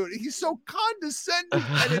shit, dude. He's so condescending,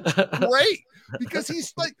 and it's great because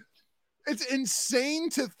he's like, it's insane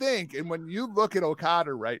to think. And when you look at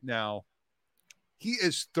Okada right now, he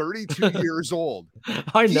is 32 years old.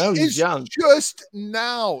 I know he's young. Just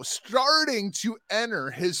now starting to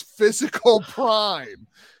enter his physical prime.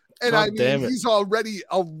 And I mean, he's already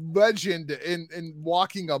a legend in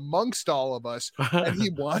walking amongst all of us. And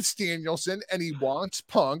he wants Danielson and he wants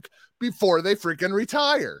Punk before they freaking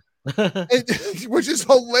retire. Which is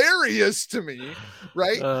hilarious to me,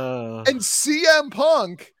 right? And CM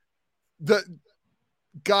Punk,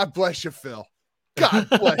 God bless you, Phil. God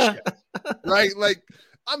bless you. Right? Like,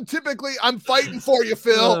 I'm fighting for you,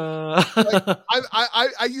 Phil. Like,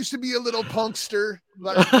 I used to be a little punkster.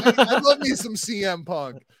 Like, I love me some CM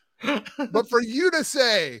Punk. But for you to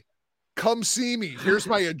say, come see me, here's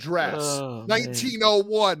my address,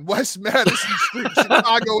 1901 West Madison Street,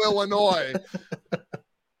 Chicago, Illinois.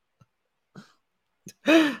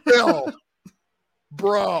 Phil,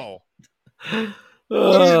 bro.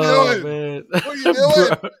 What are you doing? Man. What are you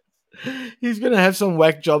doing? Bro. He's gonna have some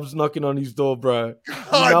whack jobs knocking on his door, bro.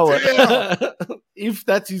 If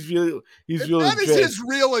that's his real that address. Is his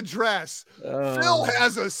real address. Phil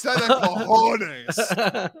has a set of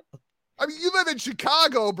cojones. I mean, you live in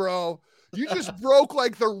Chicago, bro. You just broke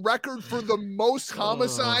like the record for the most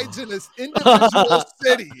homicides in this individual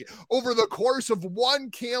city over the course of one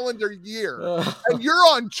calendar year. And you're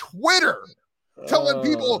on Twitter telling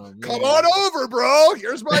people, come on over, bro.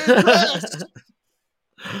 Here's my address.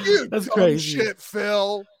 That's dumb crazy shit,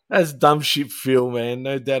 Phil. That's dumb shit, Phil, man.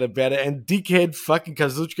 No doubt about it. And dickhead fucking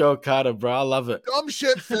Kazuchika Okada, bro. I love it. Dumb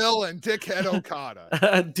shit, Phil, and dickhead Okada.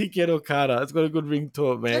 Dickhead Okada. It's got a good ring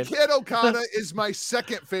to it, man. Dickhead Okada is my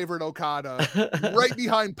second favorite Okada, right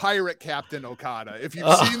behind Pirate Captain Okada. If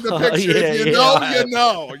you've seen the picture, if you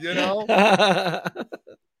know, you know.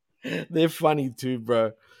 They're funny too,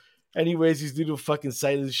 bro. And he wears his little fucking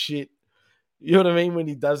sailor shit. You know what I mean? When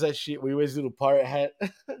he does that shit, where he wears a little pirate hat.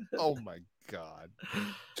 Oh my God.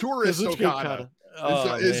 Tourist Okada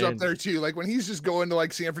is up there too. Like when he's just going to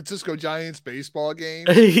like San Francisco Giants baseball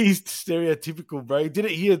games. He's stereotypical, bro. He did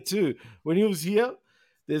it here too. When he was here,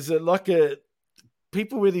 there's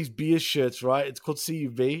people wear these beer shirts, right? It's called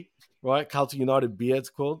CUV, right? Carlton United beer,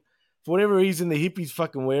 it's called. For whatever reason, the hippies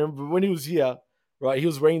fucking wear them. But when he was here, right, he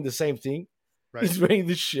was wearing the same thing. Right. He's wearing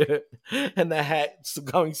the shirt and the hat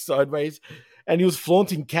going sideways. And he was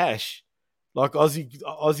flaunting cash, like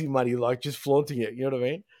Aussie money, like just flaunting it. You know what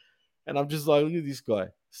I mean? And I'm just like, look at this guy.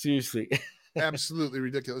 Seriously. Absolutely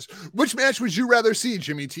ridiculous. Which match would you rather see,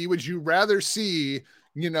 Jimmy T? Would you rather see,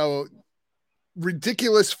 you know,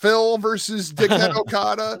 ridiculous Phil versus Dickhead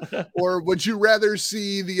Okada? Or would you rather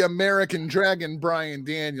see the American Dragon Bryan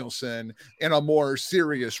Danielson in a more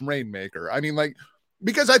serious Rainmaker? I mean, like,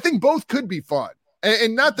 because I think both could be fun.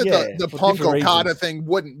 And not that the Punk Okada thing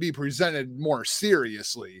wouldn't be presented more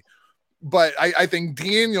seriously, but I think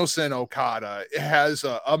Danielson Okada has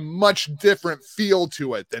a much different feel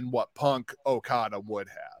to it than what Punk Okada would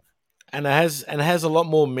have. And it has a lot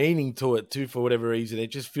more meaning to it too, for whatever reason.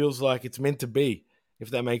 It just feels like it's meant to be,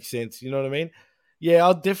 if that makes sense. You know what I mean? Yeah,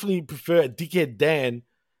 I'll definitely prefer Dickhead Dan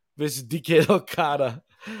versus Dickhead Okada.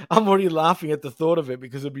 I'm already laughing at the thought of it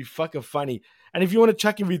because it'd be fucking funny. And if you want to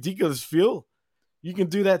chuck in ridiculous Phil, you can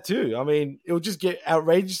do that too. I mean, it'll just get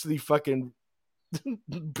outrageously fucking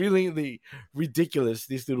brilliantly ridiculous,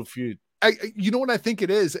 this little feud. You know what I think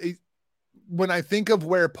it is? When I think of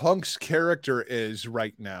where Punk's character is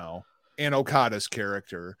right now and Okada's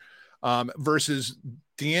character versus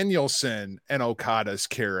Danielson and Okada's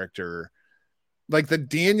character, like the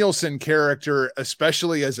Danielson character,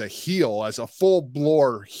 especially as a heel, as a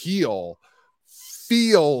full-blown heel,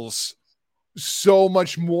 feels so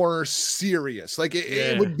much more serious. Like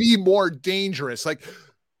it would be more dangerous. Like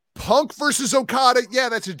Punk versus Okada, yeah,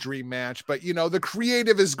 that's a dream match, but you know, the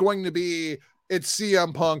creative is going to be it's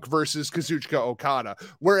CM Punk versus Kazuchika Okada,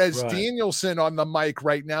 whereas Danielson on the mic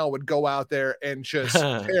right now would go out there and just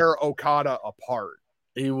tear Okada apart.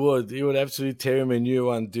 He would absolutely tear him a new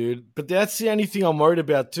one, dude. But that's the only thing I'm worried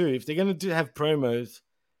about too. If they're going to have promos,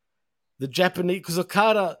 the Japanese, because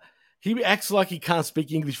Okada, he acts like he can't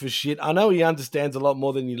speak English for shit. I know he understands a lot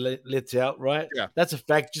more than he lets out, right? Yeah. That's a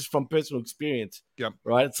fact just from personal experience. Yep.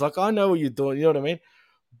 Right? It's like, I know what you're doing, you know what I mean?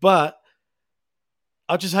 But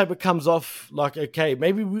I just hope it comes off like, okay,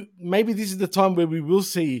 maybe this is the time where we will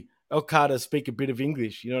see Okada speak a bit of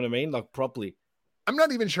English, you know what I mean? Like properly. I'm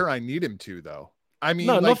not even sure I need him to, though. I mean,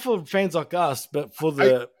 no, like, not for fans like us, but for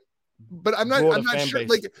the but I'm not sure. base.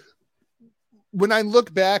 Like, when I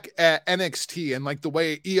look back at NXT and like the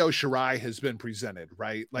way Io Shirai has been presented,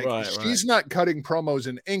 right? Like she's not cutting promos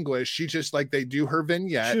in English. She just like they do her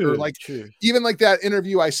vignette or like even like that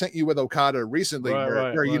interview I sent you with Okada recently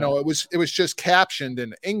where you know, it was just captioned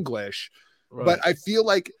in English. But I feel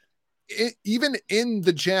like even in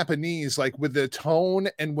the Japanese, like with the tone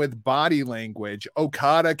and with body language,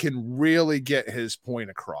 Okada can really get his point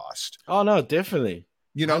across. Oh no, definitely.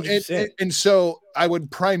 You know, and so I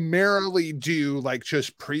would primarily do like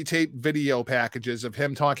just pre-tape video packages of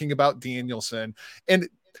him talking about Danielson. And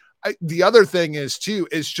the other thing is too,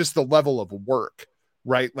 is just the level of work,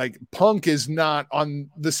 right? Like Punk is not on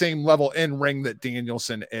the same level in ring that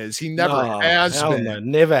Danielson is. He never has been. No,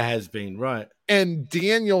 never has been. Right. And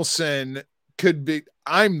Danielson could be,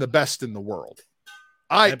 I'm the best in the world.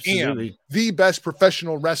 I am the best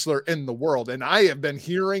professional wrestler in the world. And I have been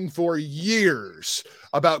hearing for years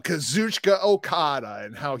about Kazuchika Okada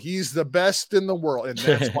and how he's the best in the world. And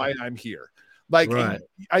that's why I'm here. Like,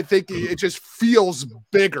 I think it just feels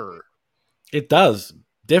bigger. It does.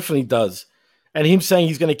 Definitely does. And him saying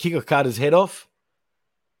he's going to kick Okada's head off.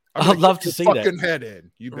 I'd love to see that. Fucking head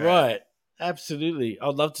in. You bet. Right. Absolutely.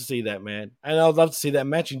 I'd love to see that, man. And I'd love to see that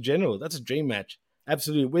match in general. That's a dream match.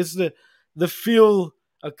 Absolutely. Where's the feel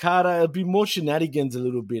Okada? It'll be more shenanigans a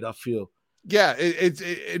little bit, I feel. Yeah,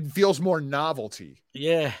 it feels more novelty.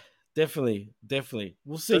 Yeah, definitely.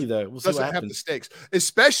 We'll see, though. We'll see what happens. Have the stakes.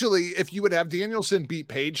 Especially if you would have Danielson beat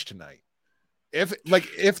Page tonight.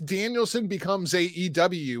 If Danielson becomes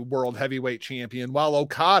AEW World Heavyweight Champion while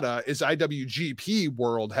Okada is IWGP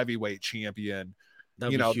World Heavyweight Champion,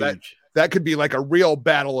 that'd be huge. That could be like a real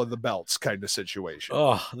battle of the belts kind of situation.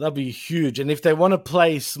 Oh, that'd be huge. And if they want to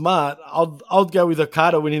play smart, I'll go with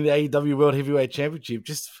Okada winning the AEW World Heavyweight Championship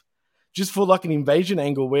just for like an invasion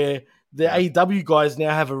angle where the AEW guys now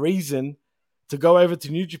have a reason to go over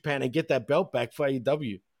to New Japan and get that belt back for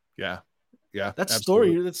AEW. Yeah. That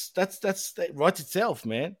story, that writes itself,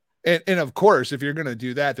 man. And of course, if you're going to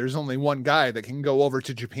do that, there's only one guy that can go over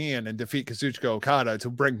to Japan and defeat Kazuchika Okada to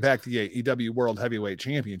bring back the AEW World Heavyweight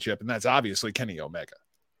Championship, and that's obviously Kenny Omega.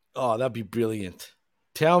 Oh, that'd be brilliant.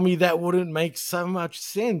 Tell me that wouldn't make so much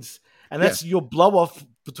sense. And that's your blow-off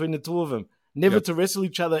between the two of them. Never to wrestle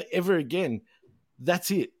each other ever again.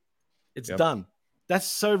 That's it. It's done. That's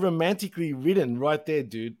so romantically written right there,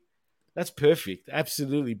 dude. That's perfect.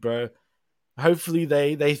 Absolutely, bro. Hopefully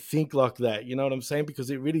they think like that. You know what I'm saying?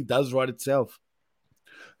 Because it really does write itself.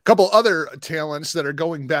 A couple other talents that are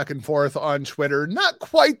going back and forth on Twitter. Not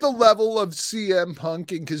quite the level of CM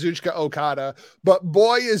Punk and Kazuchika Okada, but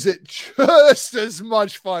boy, is it just as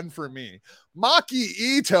much fun for me. Maki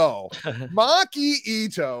Ito. Maki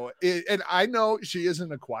Ito. And I know she is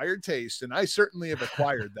an acquired taste, and I certainly have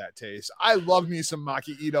acquired that taste. I love me some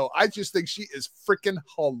Maki Ito. I just think she is freaking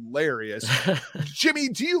hilarious. Jimmy,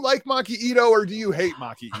 do you like Maki Ito or do you hate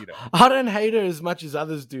Maki Ito? I don't hate her as much as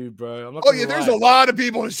others do, bro. I'm not there's a lot of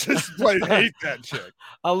people who just hate that chick.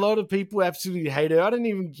 A lot of people absolutely hate her. I don't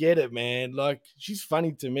even get it, man. Like, she's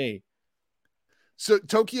funny to me. So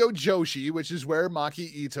Tokyo Joshi, which is where Maki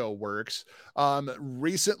Ito works,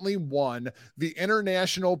 recently won the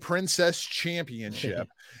International Princess Championship.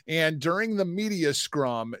 And during the media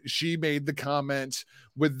scrum, she made the comment,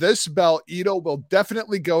 with this belt, Ito will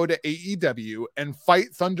definitely go to AEW and fight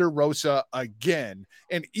Thunder Rosa again.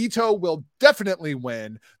 And Ito will definitely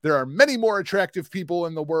win. There are many more attractive people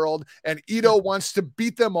in the world, and Ito wants to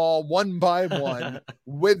beat them all one by one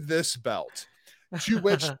with this belt. To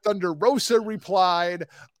which Thunder Rosa replied,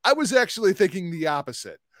 I was actually thinking the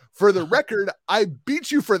opposite. For the record, I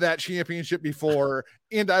beat you for that championship before,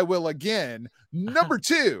 and I will again. Number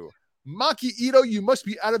 2, Maki Ito, you must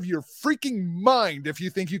be out of your freaking mind if you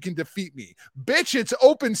think you can defeat me. Bitch, it's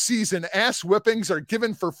open season. Ass whippings are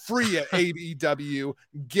given for free at AEW.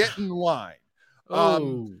 Get in line.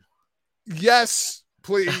 Yes,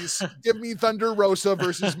 Please give me Thunder Rosa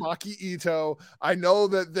versus Maki Ito. I know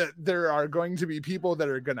that there are going to be people that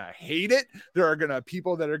are going to hate it. There are going to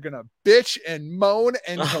people that are going to bitch and moan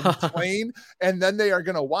and complain. And then they are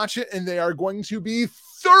going to watch it and they are going to be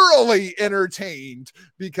thoroughly entertained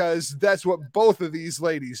because that's what both of these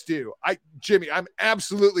ladies do. Jimmy, I'm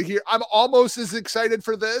absolutely here. I'm almost as excited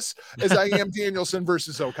for this as I am Danielson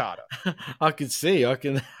versus Okada. I can see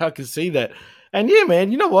that. And yeah,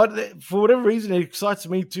 man, you know what? For whatever reason, it excites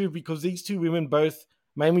me too because these two women both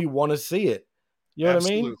made me want to see it. You know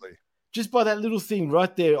Absolutely. what I mean? Just by that little thing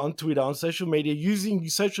right there on Twitter, on social media, using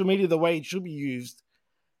social media the way it should be used.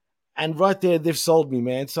 And right there, they've sold me,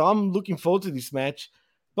 man. So I'm looking forward to this match.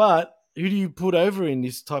 But who do you put over in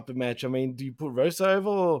this type of match? I mean, do you put Rosa over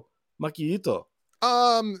or Maki Ito?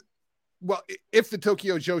 Well, if the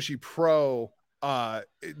Tokyo Joshi Pro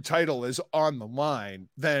title is on the line,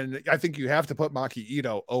 then I think you have to put Maki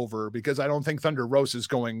Ito over because I don't think Thunder Rosa is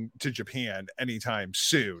going to Japan anytime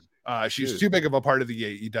soon. She's too big of a part of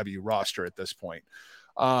the AEW roster at this point.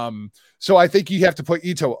 So I think you have to put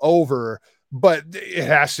Ito over, but it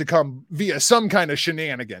has to come via some kind of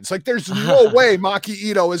shenanigans. Like there's no way Maki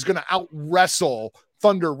Ito is going to out wrestle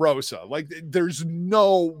Thunder Rosa. Like there's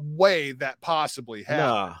no way that possibly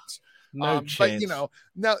happens. No chance. But you know,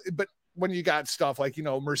 but when you got stuff like, you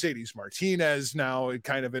know, Mercedes Martinez now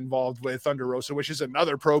kind of involved with Thunder Rosa, which is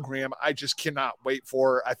another program I just cannot wait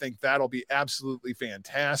for. I think that'll be absolutely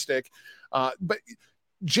fantastic. But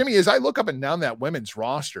Jimmy, as I look up and down that women's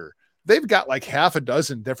roster, they've got like half a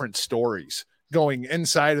dozen different stories going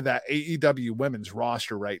inside of that AEW women's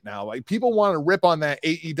roster right now. Like people want to rip on that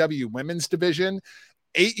AEW women's division.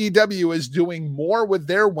 AEW is doing more with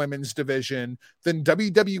their women's division than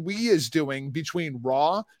WWE is doing between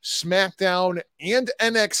Raw, SmackDown, and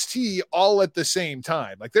NXT all at the same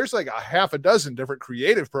time. Like there's like a half a dozen different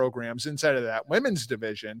creative programs inside of that women's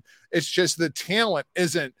division. It's just the talent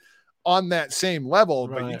isn't on that same level,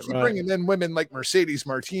 but you keep bringing in women like Mercedes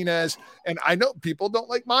Martinez. And I know people don't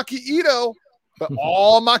like Maki Ito, but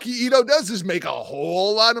all Maki Ito does is make a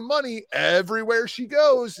whole lot of money everywhere she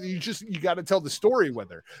goes. You got to tell the story with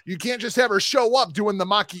her. You can't just have her show up doing the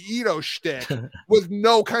Maki Ito shtick with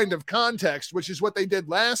no kind of context, which is what they did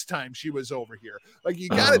last time she was over here. Like you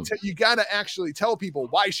got to actually tell people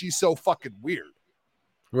why she's so fucking weird.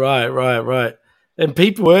 Right. And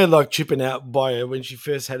people were like chipping out by her when she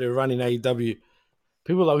first had her run in AEW.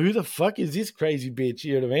 People were like, who the fuck is this crazy bitch?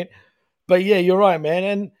 You know what I mean? But yeah, you're right,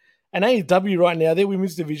 man. And AEW right now, their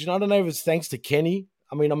women's division, I don't know if it's thanks to Kenny.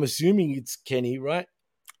 I mean, I'm assuming it's Kenny, right?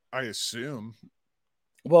 I assume.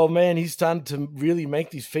 Well, man, he's starting to really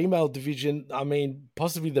make this female division, I mean,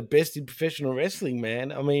 possibly the best in professional wrestling,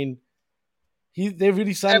 man. I mean, they're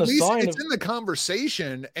really starting to sign. It's in the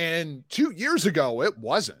conversation, and 2 years ago, it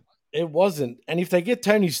wasn't. It wasn't. And if they get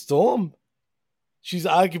Toni Storm, she's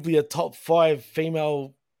arguably a top 5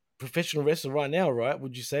 female professional wrestler right now, right?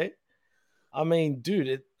 Would you say? I mean,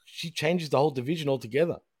 dude, she changes the whole division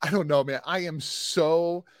altogether. I don't know, man. I am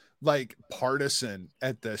so like partisan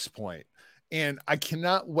at this point. And I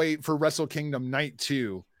cannot wait for Wrestle Kingdom Night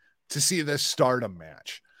 2 to see this Stardom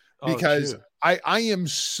match because I am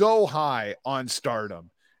so high on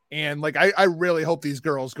Stardom. And like, I really hope these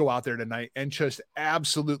girls go out there tonight and just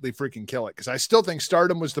absolutely freaking kill it. Cause I still think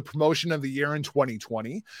Stardom was the promotion of the year in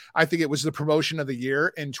 2020. I think it was the promotion of the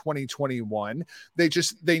year in 2021.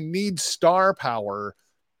 They need star power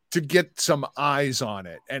to get some eyes on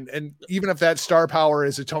it. And even if that star power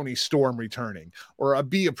is a Toni Storm returning or a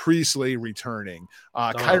Bea Priestley returning,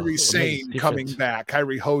 Kairi Sane coming back,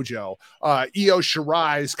 Kairi Hojo, Io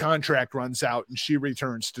Shirai's contract runs out and she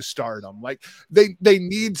returns to Stardom. Like they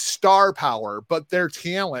need star power, but their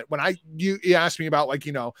talent, when you asked me about like,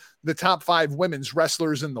 you know, the top 5 women's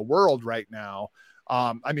wrestlers in the world right now.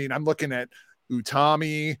 I mean, I'm looking at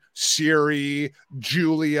Utami, Siri,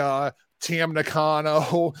 Julia, Tam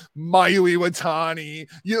Nakano, Mayu Iwatani,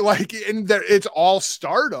 it's all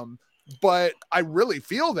Stardom, but I really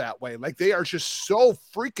feel that way. Like they are just so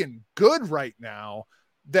freaking good right now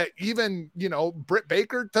that even, you know, Britt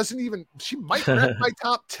Baker she might crack my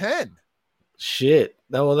top 10. Shit.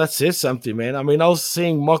 Well, that says something, man. I mean, I was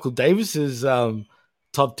seeing Michael Davis's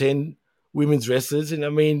top 10 women's wrestlers, and I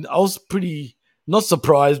mean, I was pretty not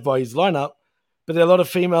surprised by his lineup, but there are a lot of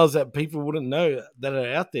females that people wouldn't know that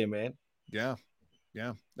are out there, man. Yeah.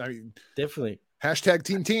 I mean, definitely. Hashtag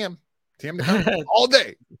Team Tam all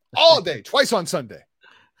day, twice on Sunday.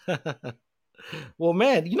 Well,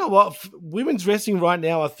 man, you know what? Women's wrestling right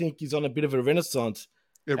now, I think, is on a bit of a renaissance.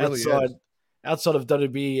 It really is. Outside of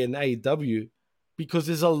WWE and AEW, because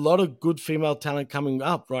there's a lot of good female talent coming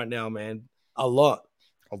up right now, man. A lot.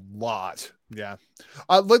 A lot. Yeah.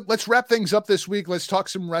 Let's wrap things up this week. Let's talk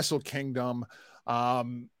some Wrestle Kingdom.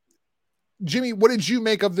 Jimmy, what did you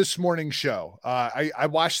make of this morning's show? I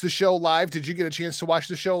watched the show live. Did you get a chance to watch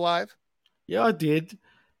the show live? Yeah, I did.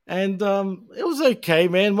 And it was okay,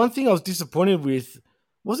 man. One thing I was disappointed with,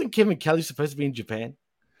 wasn't Kevin Kelly supposed to be in Japan?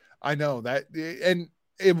 I know that, and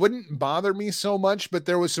it wouldn't bother me so much, but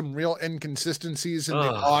there was some real inconsistencies in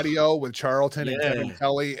the audio with Charlton and Kevin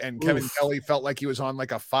Kelly, and Kevin Kelly felt like he was on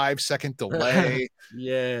like a 5-second delay.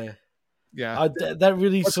 Yeah. Yeah. That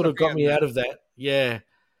really sort of got me out of that. Yeah.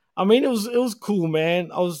 I mean, it was cool,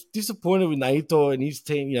 man. I was disappointed with Naito and his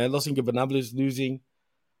team, Los Ingobernables losing.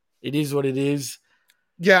 It is what it is.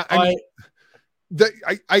 Yeah,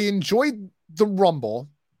 I enjoyed the Rumble,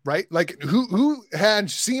 right? Like who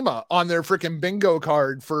had SEMA on their freaking bingo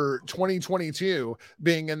card for 2022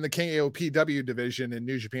 being in the KOPW division in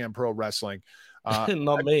New Japan Pro Wrestling?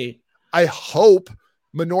 Not me. I hope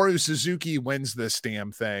Minoru Suzuki wins this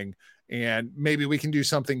damn thing, and maybe we can do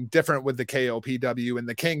something different with the KOPW, and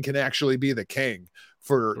the King can actually be the King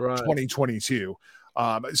for 2022.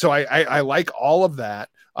 So I like all of that.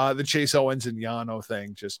 The Chase Owens and Yano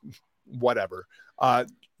thing, just whatever.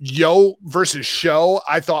 Yo versus Show,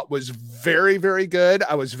 I thought was very, very good.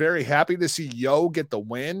 I was very happy to see Yo get the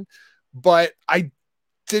win, but I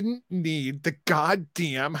didn't need the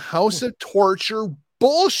goddamn House of Torture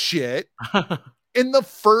bullshit in the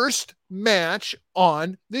first match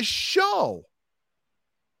on this show.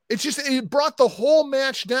 It brought the whole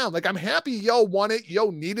match down. Like, I'm happy Yo won it. Yo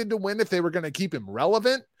needed to win if they were going to keep him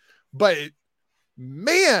relevant, but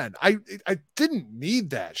man, I didn't need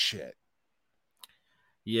that shit.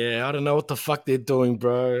 Yeah, I don't know what the fuck they're doing,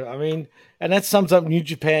 bro. I mean, and that sums up New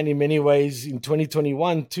Japan in many ways in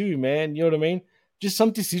 2021 too, man. You know what I mean? Just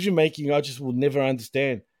some decision making I just will never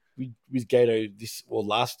understand with Gato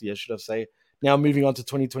last year, should I say. Now moving on to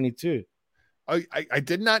 2022. I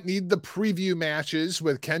did not need the preview matches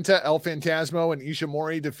with Kenta, El Phantasmo, and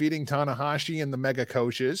Ishimori defeating Tanahashi and the Mega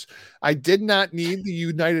Coaches. I did not need the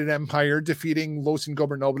United Empire defeating Los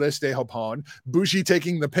Ingobernables de Japón, Bushi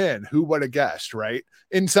taking the pin. Who would have guessed, right?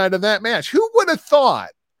 Inside of that match. Who would have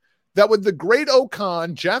thought that with the Great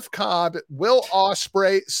Okan, Jeff Cobb, Will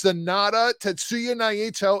Ospreay, Sonata, Tetsuya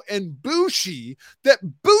Naito, and Bushi, that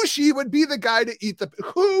Bushi would be the guy to eat the...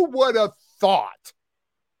 Who would have thought?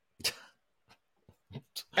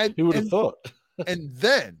 And, who would have thought? And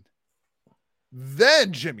then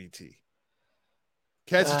Jimmy T,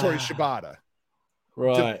 Katsuyori Shibata,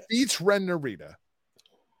 defeats Ren Narita,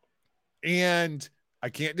 and I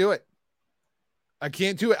can't do it. I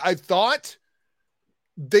thought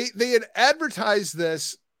they had advertised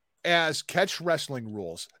this as Catch Wrestling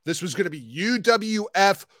Rules. This was going to be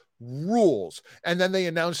UWF rules, and then they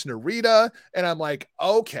announced Narita, and I'm like,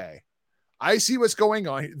 okay. I see what's going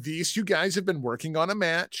on. These two guys have been working on a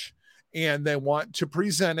match and they want to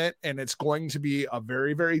present it, and it's going to be a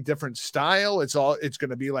very, very different style. It's going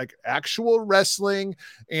to be like actual wrestling,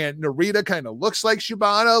 and Narita kind of looks like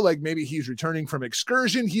Shibata, like maybe he's returning from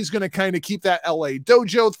excursion. He's going to kind of keep that LA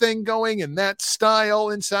dojo thing going and that style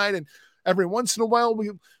inside. And every once in a while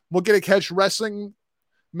we'll get a Catch Wrestling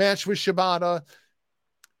match with Shibata.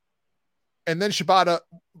 And then Shibata,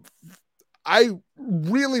 I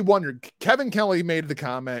really wondered, Kevin Kelly made the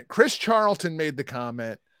comment, Chris Charlton made the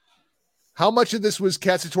comment, how much of this was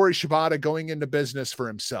Katsuyori Shibata going into business for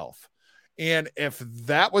himself? And if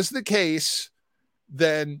that was the case,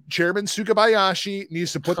 then Chairman Sukabayashi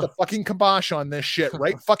needs to put the fucking kibosh on this shit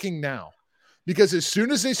right fucking now. Because as soon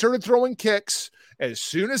as they started throwing kicks, as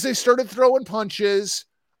soon as they started throwing punches,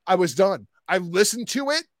 I was done. I listened to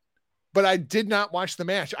it, but I did not watch the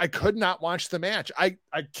match. I could not watch the match. I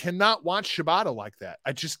cannot watch Shibata like that.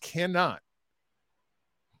 I just cannot.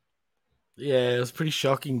 Yeah, it was pretty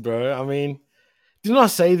shocking, bro. I mean, didn't I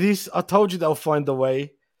say this? I told you they'll find a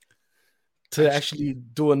way to actually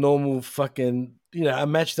do a normal fucking, a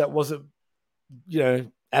match that wasn't,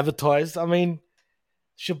 advertised. I mean,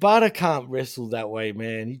 Shibata can't wrestle that way,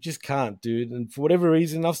 man. He just can't, dude. And for whatever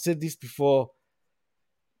reason, I've said this before,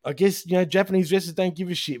 I guess, Japanese wrestlers don't give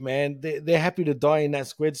a shit, man. They're happy to die in that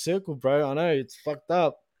squared circle, bro. I know, it's fucked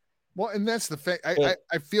up. Well, and that's the thing.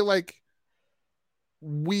 I feel like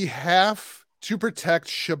we have to protect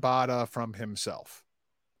Shibata from himself.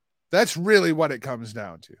 That's really what it comes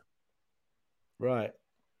down to. Right.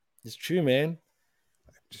 It's true, man.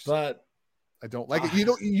 But I don't like it.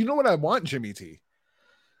 You know what I want, Jimmy T?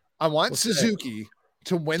 I want Suzuki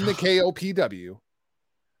to win the KOPW,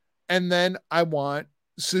 and then I want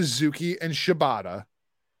Suzuki and Shibata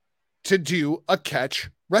to do a catch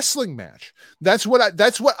wrestling match. That's what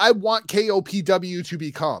I want KOPW to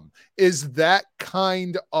become, is that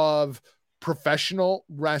kind of professional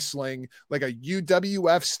wrestling, like a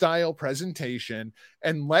UWF style presentation,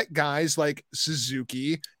 and let guys like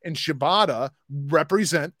Suzuki and Shibata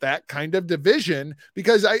represent that kind of division,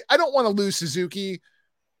 because I don't want to lose Suzuki,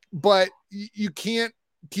 but you can't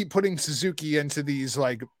keep putting Suzuki into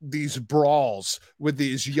these brawls with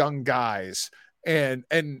these young guys and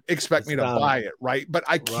expect me to buy it, right? But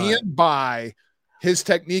I can't buy his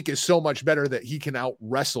technique is so much better that he can out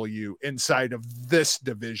wrestle you inside of this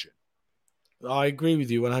division. I agree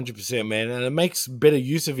with you 100%, man. And it makes better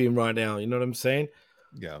use of him right now. You know what I'm saying?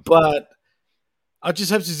 Yeah. But I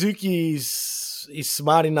just hope Suzuki is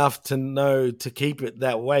smart enough to know to keep it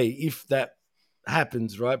that way if that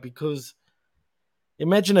happens, right? Because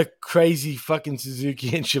imagine a crazy fucking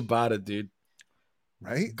Suzuki and Shibata, dude.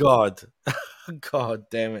 Right? God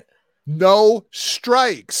damn it. No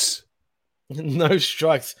strikes. No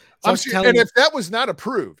strikes. And if that was not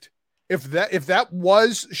approved, if that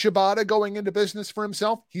was Shibata going into business for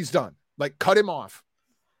himself, he's done. Like, cut him off.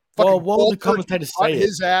 Well, what would the commentators say?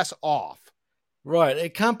 His ass off. Right.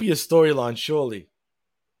 It can't be a storyline, surely.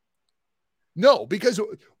 No, because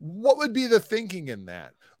what would be the thinking in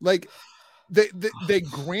that? Like, they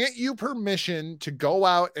grant you permission to go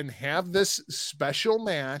out and have this special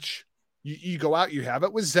match. You go out, you have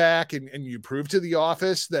it with Zach, and you prove to the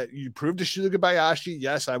office that you prove to Suga Bayashi,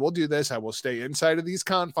 yes, I will do this. I will stay inside of these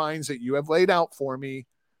confines that you have laid out for me.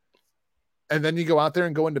 And then you go out there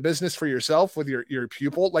and go into business for yourself with your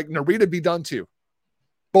pupil. Like, Narita be done too.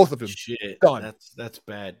 Both of them. Shit. Done. That's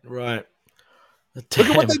bad. Right. Damn.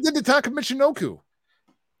 Look at what they did to Taka Michinoku.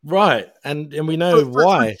 Right. And we know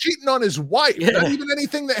why. For cheating on his wife. Yeah. Not even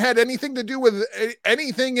anything that had anything to do with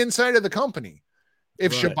anything inside of the company.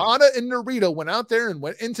 If Shibata and Narita went out there and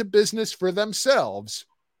went into business for themselves,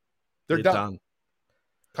 they're done.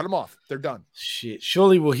 Cut them off. They're done. Shit.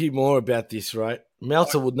 Surely we'll hear more about this, right?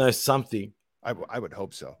 Meltzer would know something. I would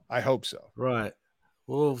hope so. I hope so. Right.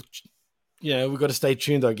 Well, we've got to stay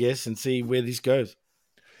tuned, I guess, and see where this goes.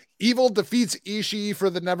 Evil defeats Ishii for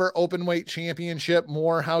the Never Openweight Championship.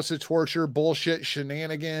 More House of Torture bullshit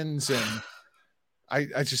shenanigans, and I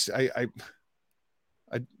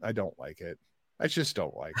don't like it. I just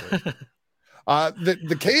don't like it.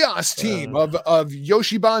 The Chaos team of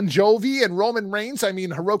Yoshiban Jovi and Roman Reigns,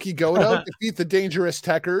 Hiroki Goto, defeat the Dangerous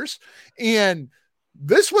Tekkers. And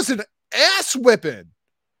this was an ass whipping.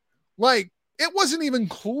 Like, it wasn't even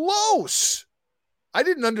close. I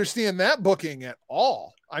didn't understand that booking at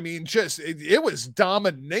all. It was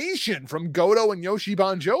domination from Goto and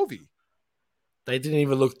Yoshiban Jovi. They didn't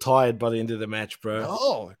even look tired by the end of the match, bro.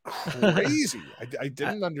 Oh, crazy. I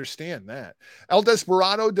didn't understand that. El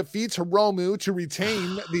Desperado defeats Hiromu to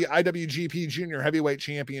retain the IWGP Junior Heavyweight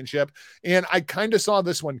Championship. And I kind of saw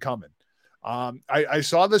this one coming. I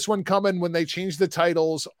saw this one coming when they changed the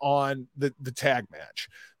titles on the tag match,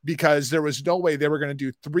 because there was no way they were going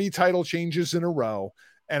to do 3 title changes in a row.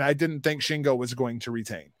 And I didn't think Shingo was going to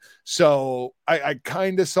retain. So I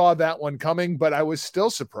kind of saw that one coming, but I was still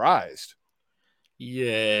surprised.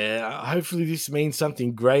 Yeah, hopefully this means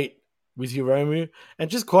something great with Hiromu.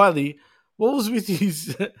 And just quietly, what was with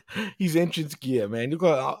his entrance gear, man? He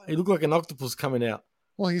looked like an octopus coming out.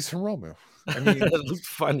 Well, he's Hiromu. It looked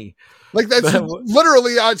funny. Like, that's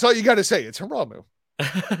literally, that's all you got to say. It's Hiromu.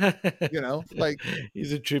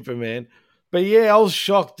 He's a trooper, man. But yeah, I was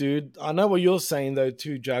shocked, dude. I know what you're saying though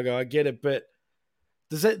too, Jago. I get it, but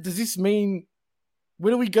does this mean,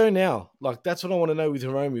 where do we go now? Like, that's what I want to know with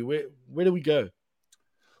Hiromu. Where do we go?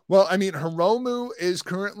 Well, Hiromu is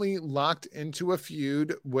currently locked into a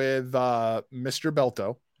feud with Mr.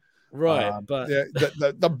 Belto. Right, but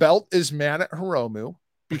the belt is mad at Hiromu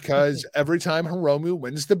because every time Hiromu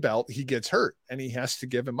wins the belt, he gets hurt and he has to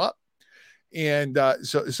give him up. And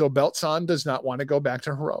so Belt-san does not want to go back to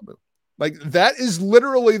Hiromu. Like, that is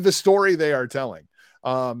literally the story they are telling.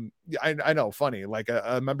 I know, funny, like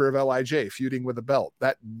a member of LIJ feuding with a belt.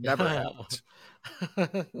 That never happens.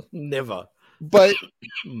 Never. But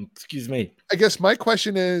excuse me. I guess my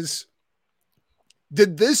question is,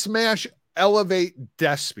 did this match elevate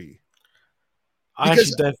Despy? I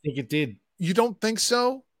actually don't think it did. You don't think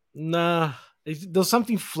so? Nah. There's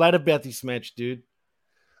something flat about this match, dude.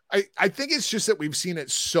 I think it's just that we've seen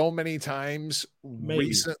it so many times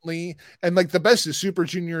recently. And like the Best of Super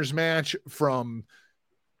Juniors match from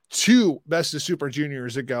 2 Best of Super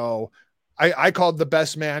Juniors ago, I called the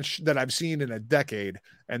best match that I've seen in a decade.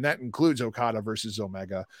 And that includes Okada versus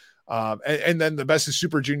Omega. And then the Best of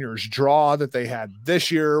Super Juniors draw that they had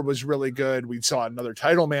this year was really good. We saw another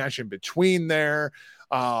title match in between there.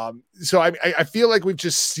 So I feel like we've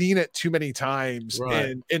just seen it too many times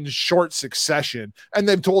Right. in short succession, and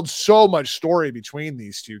they've told so much story between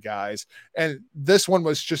these two guys. And this one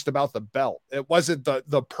was just about the belt. It wasn't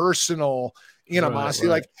the personal animosity.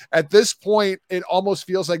 Right. Like at this point, it almost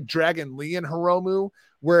feels like Dragon Lee and Hiromu,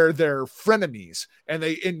 where they're frenemies and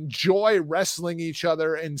they enjoy wrestling each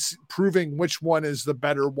other and proving which one is the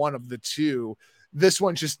better one of the two. This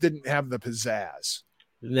one just didn't have the pizzazz.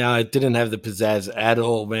 No, it didn't have the pizzazz at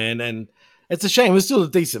all, man. And it's a shame. It was still a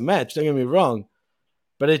decent match, don't get me wrong.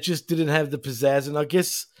 But it just didn't have the pizzazz. And I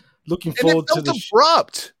guess looking And forward it to felt the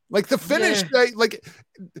abrupt. Like the finish,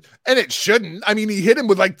 and it shouldn't. I mean, he hit him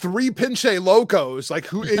with like 3 pinche locos. Like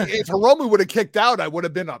if Hiromu would have kicked out, I would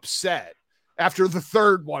have been upset after the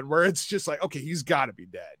third one, where it's just like, okay, he's got to be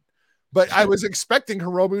dead. But I was expecting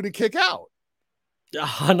Hiromu to kick out.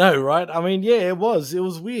 I know, right? I mean, yeah, it was. It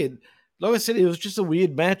was weird. Like I said, it was just a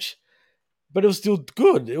weird match, but it was still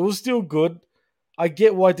good. It was still good. I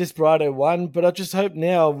get why Desperado won, but I just hope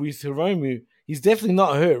now with Hiromu, he's definitely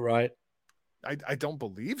not hurt, right? I don't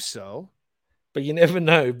believe so. But you never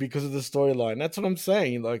know because of the storyline. That's what I'm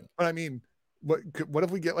saying. Like, but I mean, what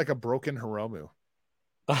if we get like a broken Hiromu?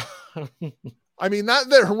 I mean, not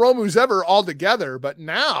that Hiromu's ever all together, but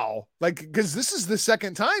now, like, because this is the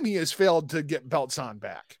second time he has failed to get belts on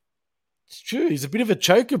back. It's true. He's a bit of a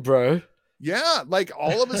choker, bro. Yeah, like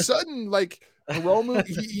all of a sudden, like Hiromu,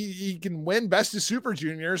 he can win Best of Super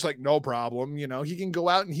Juniors, like no problem. You know, he can go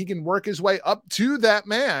out and he can work his way up to that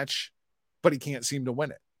match, but he can't seem to win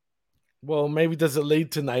it. Well, maybe does it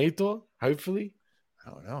lead to Naito? Hopefully. I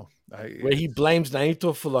don't know. Where he blames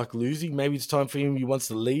Naito for like losing. Maybe it's time for him. He wants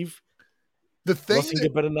to leave. The thing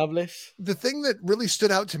that really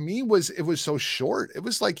stood out to me was it was so short. It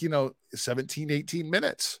was like, 17, 18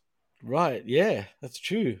 minutes. Right. Yeah, that's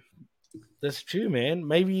true. That's true, man.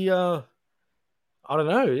 Maybe, I don't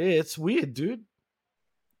know. Yeah, it's weird, dude.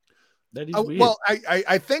 That is weird. Well,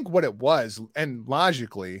 I think what it was, and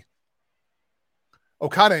logically,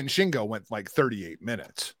 Okada and Shingo went like 38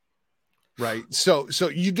 minutes, right? So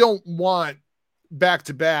you don't want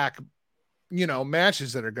back-to-back,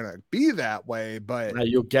 matches that are going to be that way, but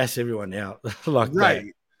you'll gas everyone out like right.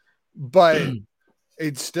 That. But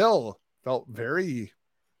it still felt very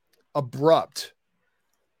abrupt.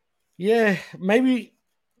 Yeah, maybe.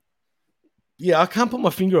 Yeah, I can't put my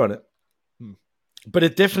finger on it, but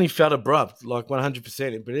it definitely felt abrupt, like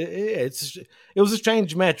 100%. But it was a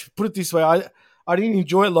strange match. Put it this way, I didn't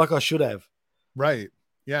enjoy it like I should have. Right.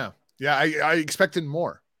 Yeah. Yeah. I expected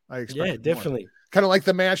more. Definitely. Kind of like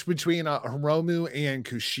the match between Hiromu and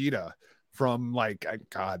Kushida from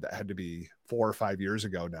that had to be 4 or 5 years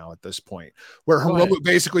ago now at this point, where Hiromu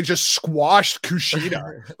basically just squashed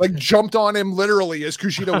Kushida, like jumped on him literally as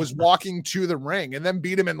Kushida was walking to the ring and then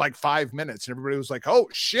beat him in like 5 minutes. And everybody was like, oh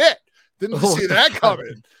shit, didn't see that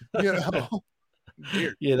coming.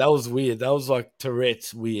 Weird. Yeah, that was weird. That was like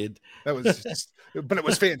Tourette's weird. That was but it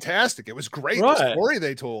was fantastic. It was great. Right. The story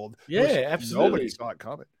they told. Yeah, absolutely. Nobody saw it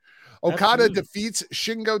coming. Okada defeats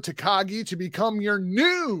Shingo Takagi to become your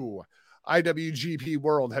new IWGP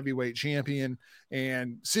World Heavyweight Champion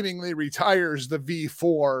and seemingly retires the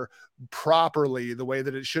V4 properly, the way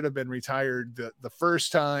that it should have been retired the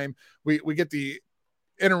first time. We get the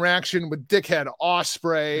interaction with Dickhead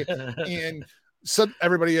Ospreay, and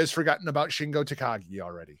everybody has forgotten about Shingo Takagi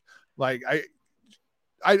already. Like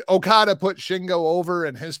Okada put Shingo over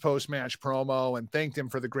in his post-match promo and thanked him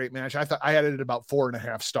for the great match. I thought I had it at about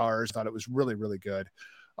 4.5 stars. Thought it was really, really good.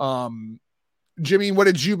 Jimmy, what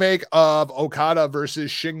did you make of Okada versus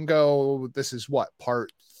Shingo? This is what,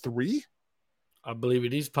 part 3? I believe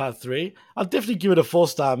it is part 3. I'll definitely give it a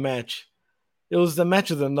 4-star match. It was the match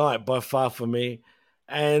of the night by far for me.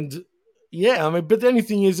 And yeah, I mean, but the only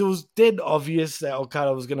thing is it was dead obvious that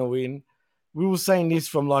Okada was going to win. We were saying this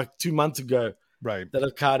from like 2 months ago. Right. That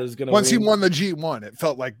Okada is going to win. Once he won the G1, it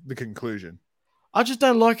felt like the conclusion. I just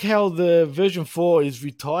don't like how the version 4 is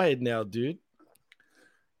retired now, dude.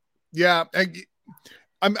 Yeah.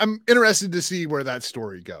 I'm interested to see where that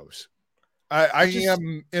story goes. I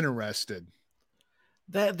am interested.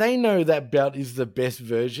 They know that belt is the best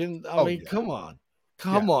version. I mean, come on.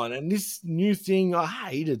 Come on. And this new thing, I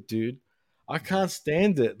hate it, dude. I can't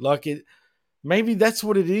stand it. Like maybe that's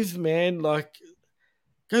what it is, man. Like,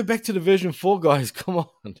 go back to the version 4, guys. Come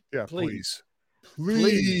on. Yeah, please.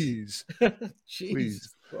 Please.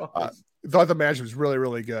 Please. Thought the match was really,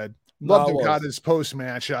 really good. Loved Okada's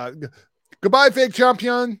post-match. Goodbye, fake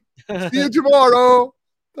champion. See you tomorrow.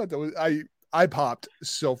 Thought that was I popped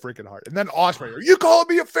so freaking hard. And then Ospreay, you called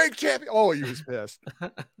me a fake champion. Oh, he was pissed.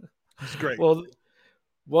 It's great.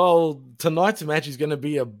 Well, tonight's match is going to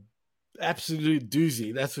be absolute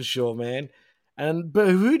doozy, that's for sure, man. But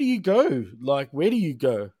who do you go? Like, where do you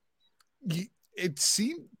go? It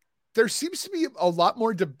seemed there seems to be a lot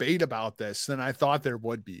more debate about this than I thought there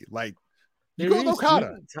would be. Like, you There go with is,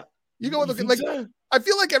 Okada. dude. You go with think like so? I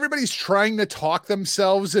feel like everybody's trying to talk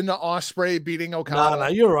themselves into Ospreay beating Okada. No,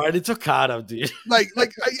 you're right. It's Okada, dude. Like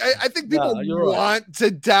I think people Nah, you're right. want to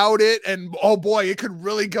doubt it, and oh boy, it could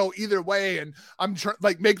really go either way. And I'm trying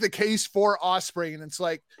like make the case for Ospreay, and it's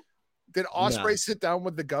like, did Ospreay sit down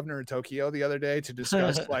with the governor of Tokyo the other day to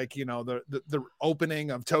discuss like, you know, the opening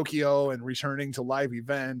of Tokyo and returning to live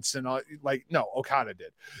events and all? Like, no, Okada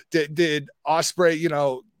did Ospreay, you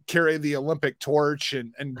know, carry the Olympic torch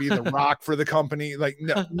and be the rock for the company? Like,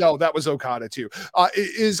 no, that was Okada too.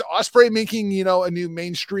 Is Ospreay making, you know, a new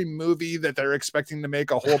mainstream movie that they're expecting to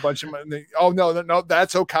make a whole bunch of money? Oh no,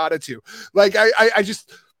 that's Okada too. Like, I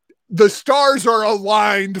just, the stars are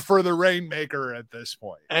aligned for the Rainmaker at this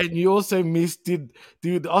point. And you also missed, did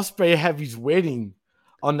Ospreay have his wedding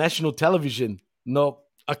on national television? No,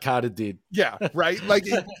 Okada did. Yeah, right. Like,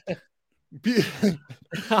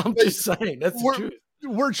 I'm just saying, that's the truth.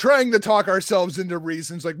 We're trying to talk ourselves into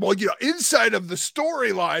reasons like, well, you know, inside of the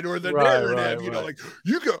storyline or the narrative, you know, like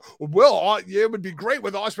you go, well, yeah, it would be great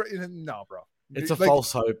with Ospreay. No, bro. It's a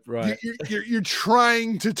false hope, right? You're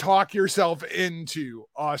trying to talk yourself into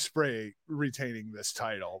Ospreay retaining this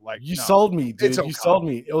title. Like, you sold me, dude. You sold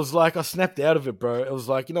me. It was like I snapped out of it, bro. It was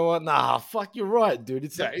like, you know what? Nah, fuck, you're right, dude.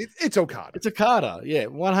 It's Okada. It's Okada. Yeah,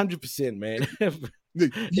 100%, man.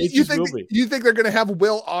 You think they're going to have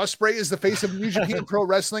Will Ospreay as the face of New Japan Pro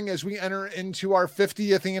Wrestling as we enter into our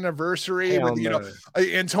 50th anniversary? Hell with you know,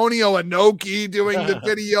 Antonio Inoki doing the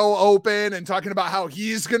video open and talking about how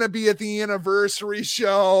he's going to be at the anniversary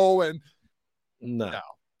show? And no,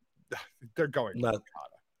 they're going with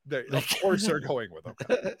Okada. Of course, they're going with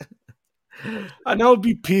Okada. I know I'd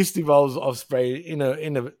be pissed if I was Ospreay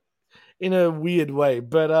in a weird way,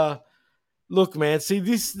 but look, man, see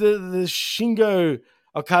the Shingo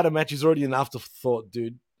Okada match is already an afterthought,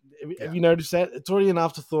 dude. Have you noticed that? It's already an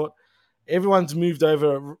afterthought. Everyone's moved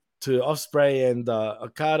over to Ospreay and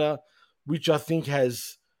Okada, which I think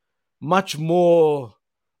has much more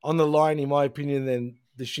on the line, in my opinion, than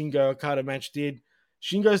the Shingo Okada match did.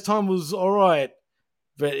 Shingo's time was all right,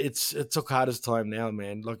 but it's Okada's time now,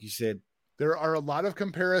 man. Like you said, there are a lot of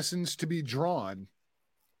comparisons to be drawn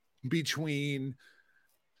between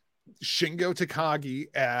Shingo Takagi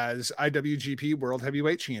as IWGP World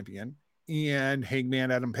Heavyweight Champion and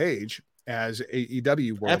Hangman Adam Page as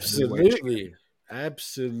AEW World Heavyweight Champion.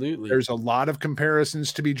 Absolutely. There's a lot of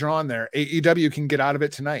comparisons to be drawn there. AEW can get out of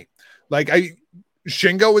it tonight. Like,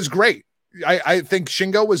 Shingo is great. I think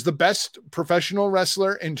Shingo was the best professional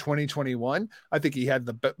wrestler in 2021. I think he had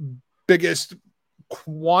the biggest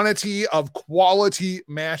quantity of quality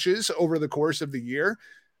matches over the course of the year,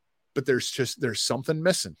 but there's something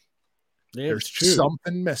missing. Yeah, there's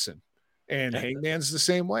something missing, and Hangman's the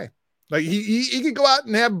same way. Like, he could go out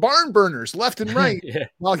and have barn burners left and right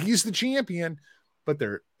while he's the champion, but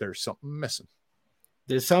there's something missing.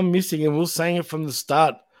 There's something missing, and we're saying it from the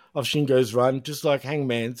start of Shingo's run, just like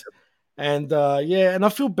Hangman's. And and I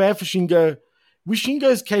feel bad for Shingo. With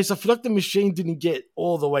Shingo's case, I feel like the machine didn't get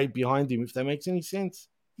all the way behind him, if that makes any sense.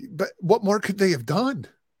 But what more could they have done?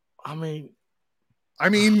 I mean,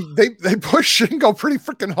 they pushed Shingo pretty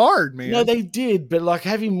freaking hard, man. No, they did, but like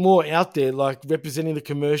having more out there, like representing the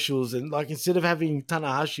commercials, and like instead of having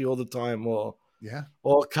Tanahashi all the time or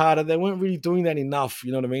Okada, they weren't really doing that enough.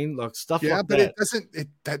 You know what I mean? Like stuff like that. Yeah, but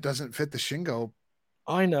that doesn't fit the Shingo.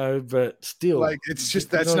 I know, but still, like it's just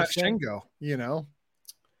that's not Shingo. You know,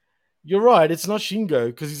 you're right. It's not Shingo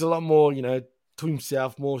because he's a lot more, you know, to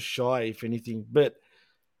himself, more shy, if anything. But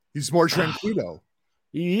he's more tranquilo.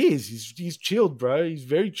 He is. He's chilled, bro. He's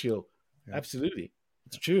very chill. Yeah. Absolutely.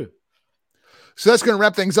 It's true. So that's going to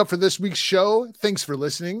wrap things up for this week's show. Thanks for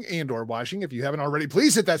listening and or watching. If you haven't already,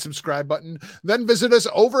 please hit that subscribe button. Then visit us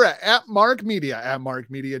over at Mark Media, at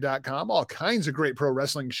markmedia.com. All kinds of great pro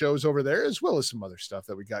wrestling shows over there, as well as some other stuff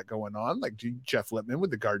that we got going on, like Jeff Lippman with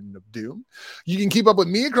the Garden of Doom. You can keep up with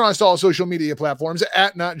me across all social media platforms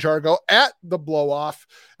at Not Jargo, at The Blow Off,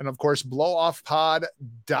 and of course,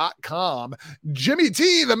 blowoffpod.com. Jimmy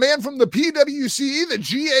T, the man from the PWC, the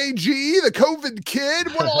GAG, the COVID kid.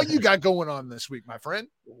 What all you got going on this week, my friend?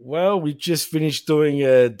 Well, we just finished doing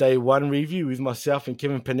a day one review with myself and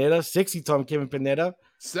Kevin Panetta. Sexy time, Kevin Panetta.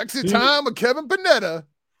 Sexy time with Kevin Panetta.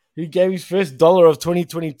 He gave his first $1 of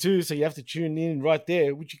 2022, so you have to tune in right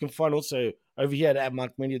there, which you can find also over here at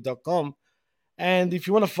markmedia.com. And if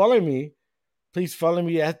you want to follow me, please follow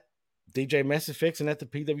me at DJ Mass Effects and at the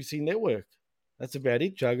PWC Network. That's about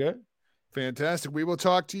it, Jago. Fantastic. We will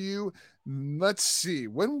talk to you. Let's see.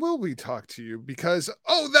 When will we talk to you? Because,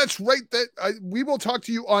 that's right. We will talk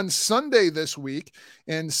to you on Sunday this week.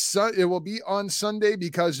 And it will be on Sunday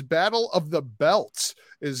because Battle of the Belts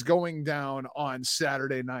is going down on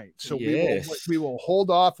Saturday night. So we will hold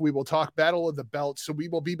off. We will talk Battle of the Belts. So we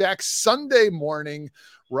will be back Sunday morning,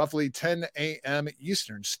 roughly 10 a.m.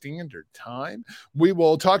 Eastern Standard Time. We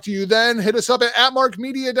will talk to you then. Hit us up at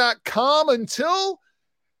atmarkmedia.com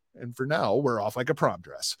and for now, we're off like a prom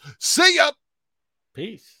dress. See ya.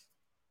 Peace.